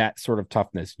exhibit that sort of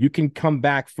toughness. You can come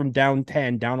back from down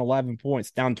 10, down 11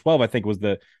 points, down 12, I think was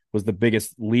the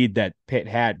biggest lead that Pitt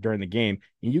had during the game.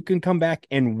 And you can come back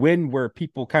and win where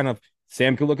people kind of,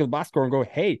 Sam could look at the box score and go,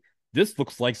 hey, this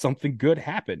looks like something good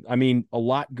happened. I mean, a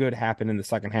lot good happened in the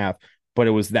second half, but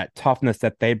it was that toughness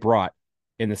that they brought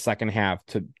in the second half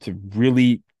to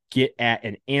really get at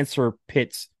and answer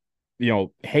Pitt's,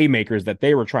 haymakers that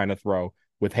they were trying to throw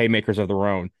with haymakers of their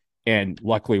own. And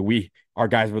luckily our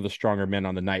guys were the stronger men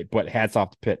on the night, but hats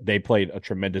off to Pitt. They played a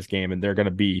tremendous game, and they're going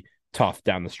to be tough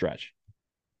down the stretch.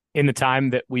 In the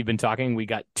time that we've been talking, we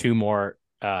got two more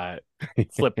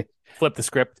flip the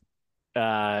script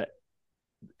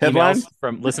headlines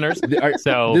from listeners.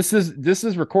 So this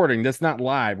is recording. That's not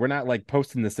live. We're not like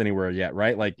posting this anywhere yet,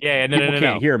 right? Like, no, people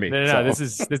can't hear me. No.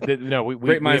 So. We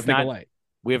Great minds think alike.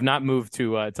 We have not moved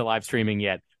to live streaming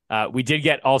yet. We did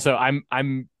get also.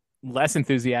 I'm less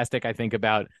enthusiastic, I think,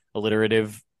 about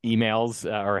alliterative emails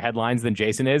or headlines than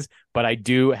Jason is, but I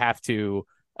do have to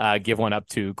give one up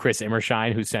to Chris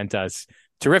Immershine, who sent us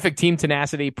terrific team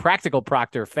tenacity, practical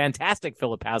Proctor, fantastic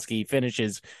Filipowski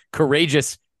finishes,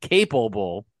 courageous,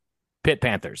 capable Pitt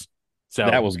Panthers. So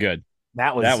that was good.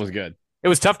 That was good. It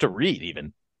was tough to read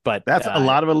even, but that's a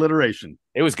lot of alliteration.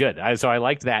 It was good. So I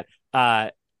liked that.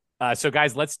 So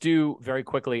guys, let's do very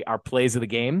quickly our plays of the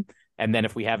game. And then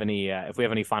if we have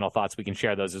any final thoughts, we can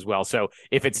share those as well. So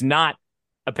if it's not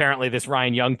apparently this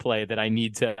Ryan Young play that I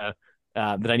need to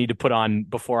put on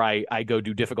before I go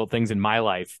do difficult things in my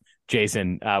life,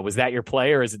 Jason, was that your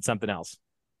play or is it something else?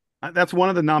 That's one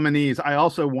of the nominees. I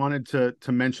also wanted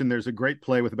to mention there's a great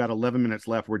play with about 11 minutes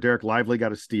left where Derek Lively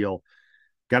got a steal,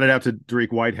 got it out to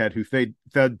Dariq Whitehead, who fed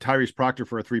Tyrese Proctor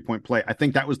for a 3-point play. I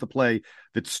think that was the play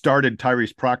that started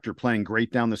Tyrese Proctor playing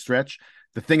great down the stretch.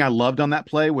 The thing I loved on that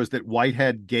play was that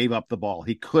Whitehead gave up the ball.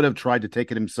 He could have tried to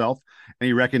take it himself, and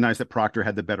he recognized that Proctor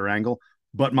had the better angle.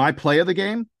 But my play of the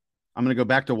game, I'm going to go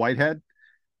back to Whitehead.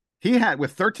 He had,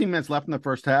 with 13 minutes left in the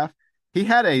first half, he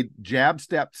had a jab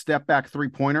step back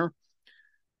 3-pointer.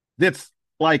 That's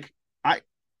like,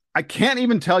 I can't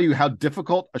even tell you how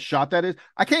difficult a shot that is.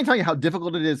 I can't tell you how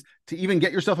difficult it is to even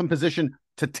get yourself in position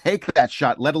to take that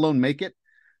shot, let alone make it.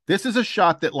 This is a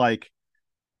shot that, like,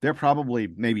 there are probably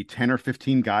maybe 10 or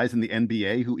 15 guys in the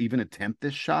NBA who even attempt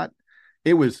this shot.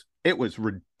 It was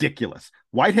ridiculous.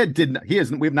 Whitehead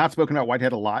we have not spoken about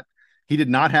Whitehead a lot. He did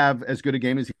not have as good a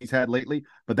game as he's had lately,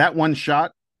 but that one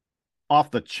shot off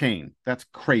the chain, that's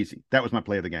crazy. That was my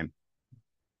play of the game.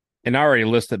 And I already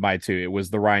listed my two. It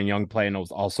was the Ryan Young play, and it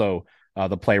was also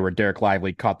the play where Derek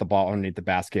Lively caught the ball underneath the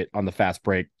basket on the fast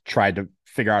break, tried to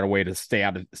figure out a way to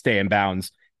stay in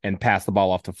bounds and pass the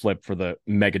ball off to Flip for the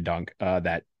mega dunk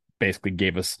that basically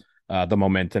gave us the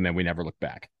momentum, and we never looked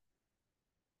back.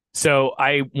 So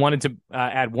I wanted to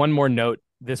add one more note.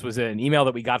 This was an email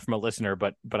that we got from a listener,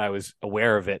 but I was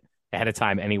aware of it ahead of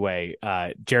time anyway.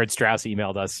 Jared Strauss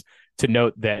emailed us to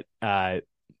note that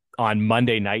on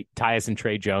Monday night, Tyus and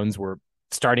Trey Jones were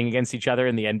starting against each other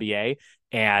in the NBA,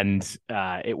 and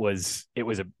it was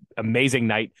an amazing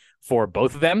night for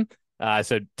both of them.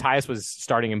 So Tyus was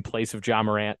starting in place of Ja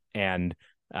Morant, and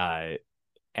Tyus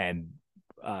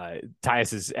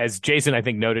is, as Jason I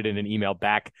think noted in an email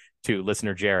back to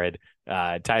listener Jared,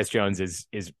 Tyus Jones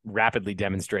is rapidly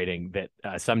demonstrating that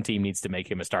some team needs to make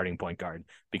him a starting point guard,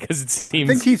 because it seems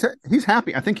I think he's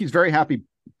happy. I think he's very happy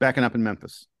backing up in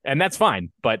Memphis, and that's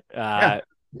fine. But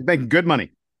he's making good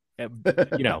money.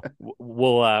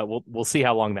 We'll see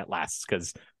how long that lasts,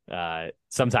 because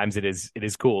sometimes it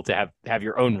is cool to have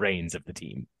your own reins of the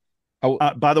team.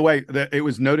 By the way, it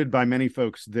was noted by many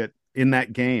folks that in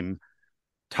that game,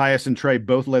 Tyus and Trey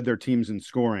both led their teams in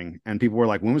scoring, and people were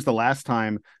like, when was the last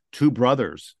time two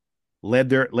brothers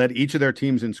led each of their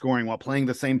teams in scoring while playing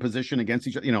the same position against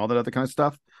each other, all that other kind of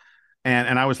stuff.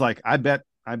 And I was like, I bet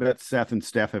Seth and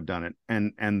Steph have done it.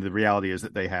 And the reality is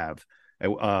that they have.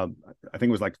 I think it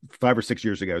was like 5 or 6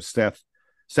 years ago,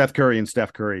 Seth Curry and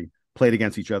Steph Curry played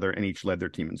against each other and each led their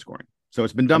team in scoring. So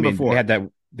it's been done before.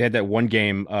 They had that one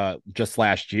game just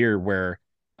last year where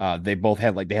they both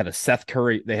had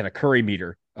a Curry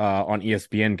meter on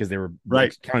ESPN, because they were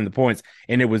counting the points,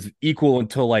 and it was equal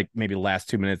until like maybe the last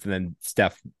 2 minutes, and then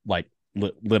Steph like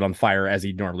lit on fire as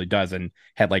he normally does and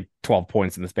had like 12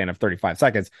 points in the span of 35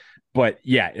 seconds. But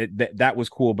yeah, that was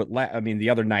cool. But the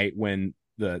other night when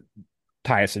the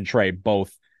Tyus and Trey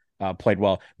both played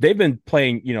well, they've been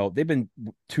playing, they've been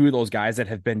two of those guys that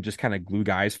have been just kind of glue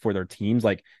guys for their teams.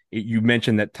 Like you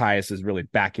mentioned that Tyus is really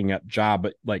backing up Ja,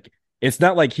 but like it's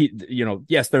not like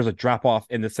yes, there's a drop off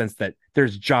in the sense that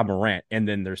there's Ja Morant and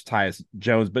then there's Tyus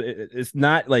Jones, but it's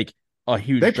not like a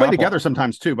huge. They play together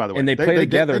sometimes too, by the way, and they play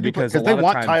together because they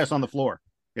want Tyus on the floor.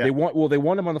 Yeah. They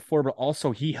want him on the floor, but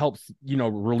also he helps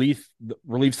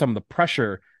relieve some of the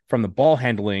pressure from the ball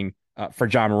handling for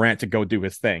Ja Morant to go do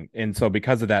his thing. And so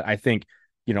because of that, I think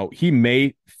he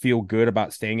may feel good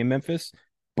about staying in Memphis,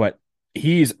 but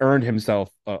he's earned himself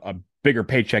a bigger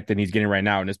paycheck than he's getting right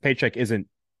now, and his paycheck isn't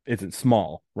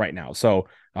small right now. So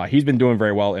he's been doing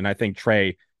very well, and I think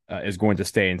Trey is going to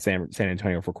stay in San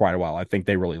Antonio for quite a while. I think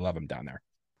they really love him down there.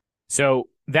 So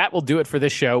that will do it for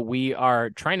this show. We are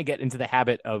trying to get into the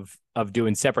habit of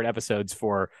doing separate episodes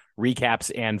for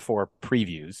recaps and for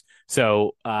previews.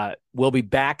 So we'll be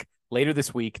back later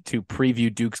this week to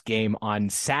preview Duke's game on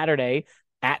Saturday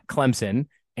at Clemson.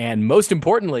 And most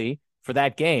importantly, for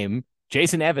that game,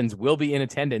 Jason Evans will be in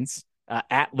attendance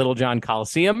at Littlejohn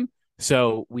Coliseum.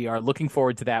 So we are looking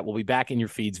forward to that. We'll be back in your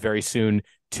feeds very soon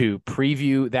to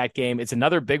preview that game. It's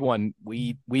another big one.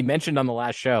 We mentioned on the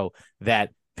last show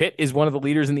that Pitt is one of the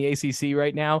leaders in the ACC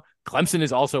right now. Clemson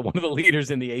is also one of the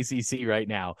leaders in the ACC right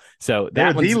now. So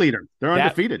they're the leader. They're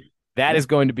undefeated. That's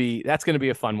going to be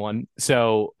a fun one.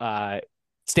 So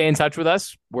stay in touch with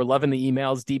us. We're loving the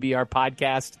emails,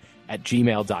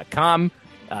 dbrpodcast@gmail.com.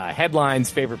 Headlines,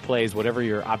 favorite plays, whatever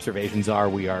your observations are,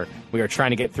 we are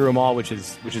trying to get through them all, which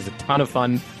is a ton of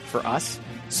fun for us.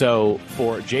 So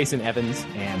for Jason Evans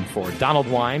and for Donald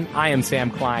Wine, I am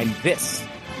Sam Klein. This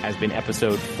has been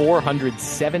episode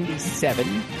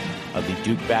 477 of the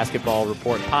Duke Basketball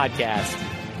Report podcast.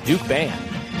 Duke Band,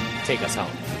 take us home.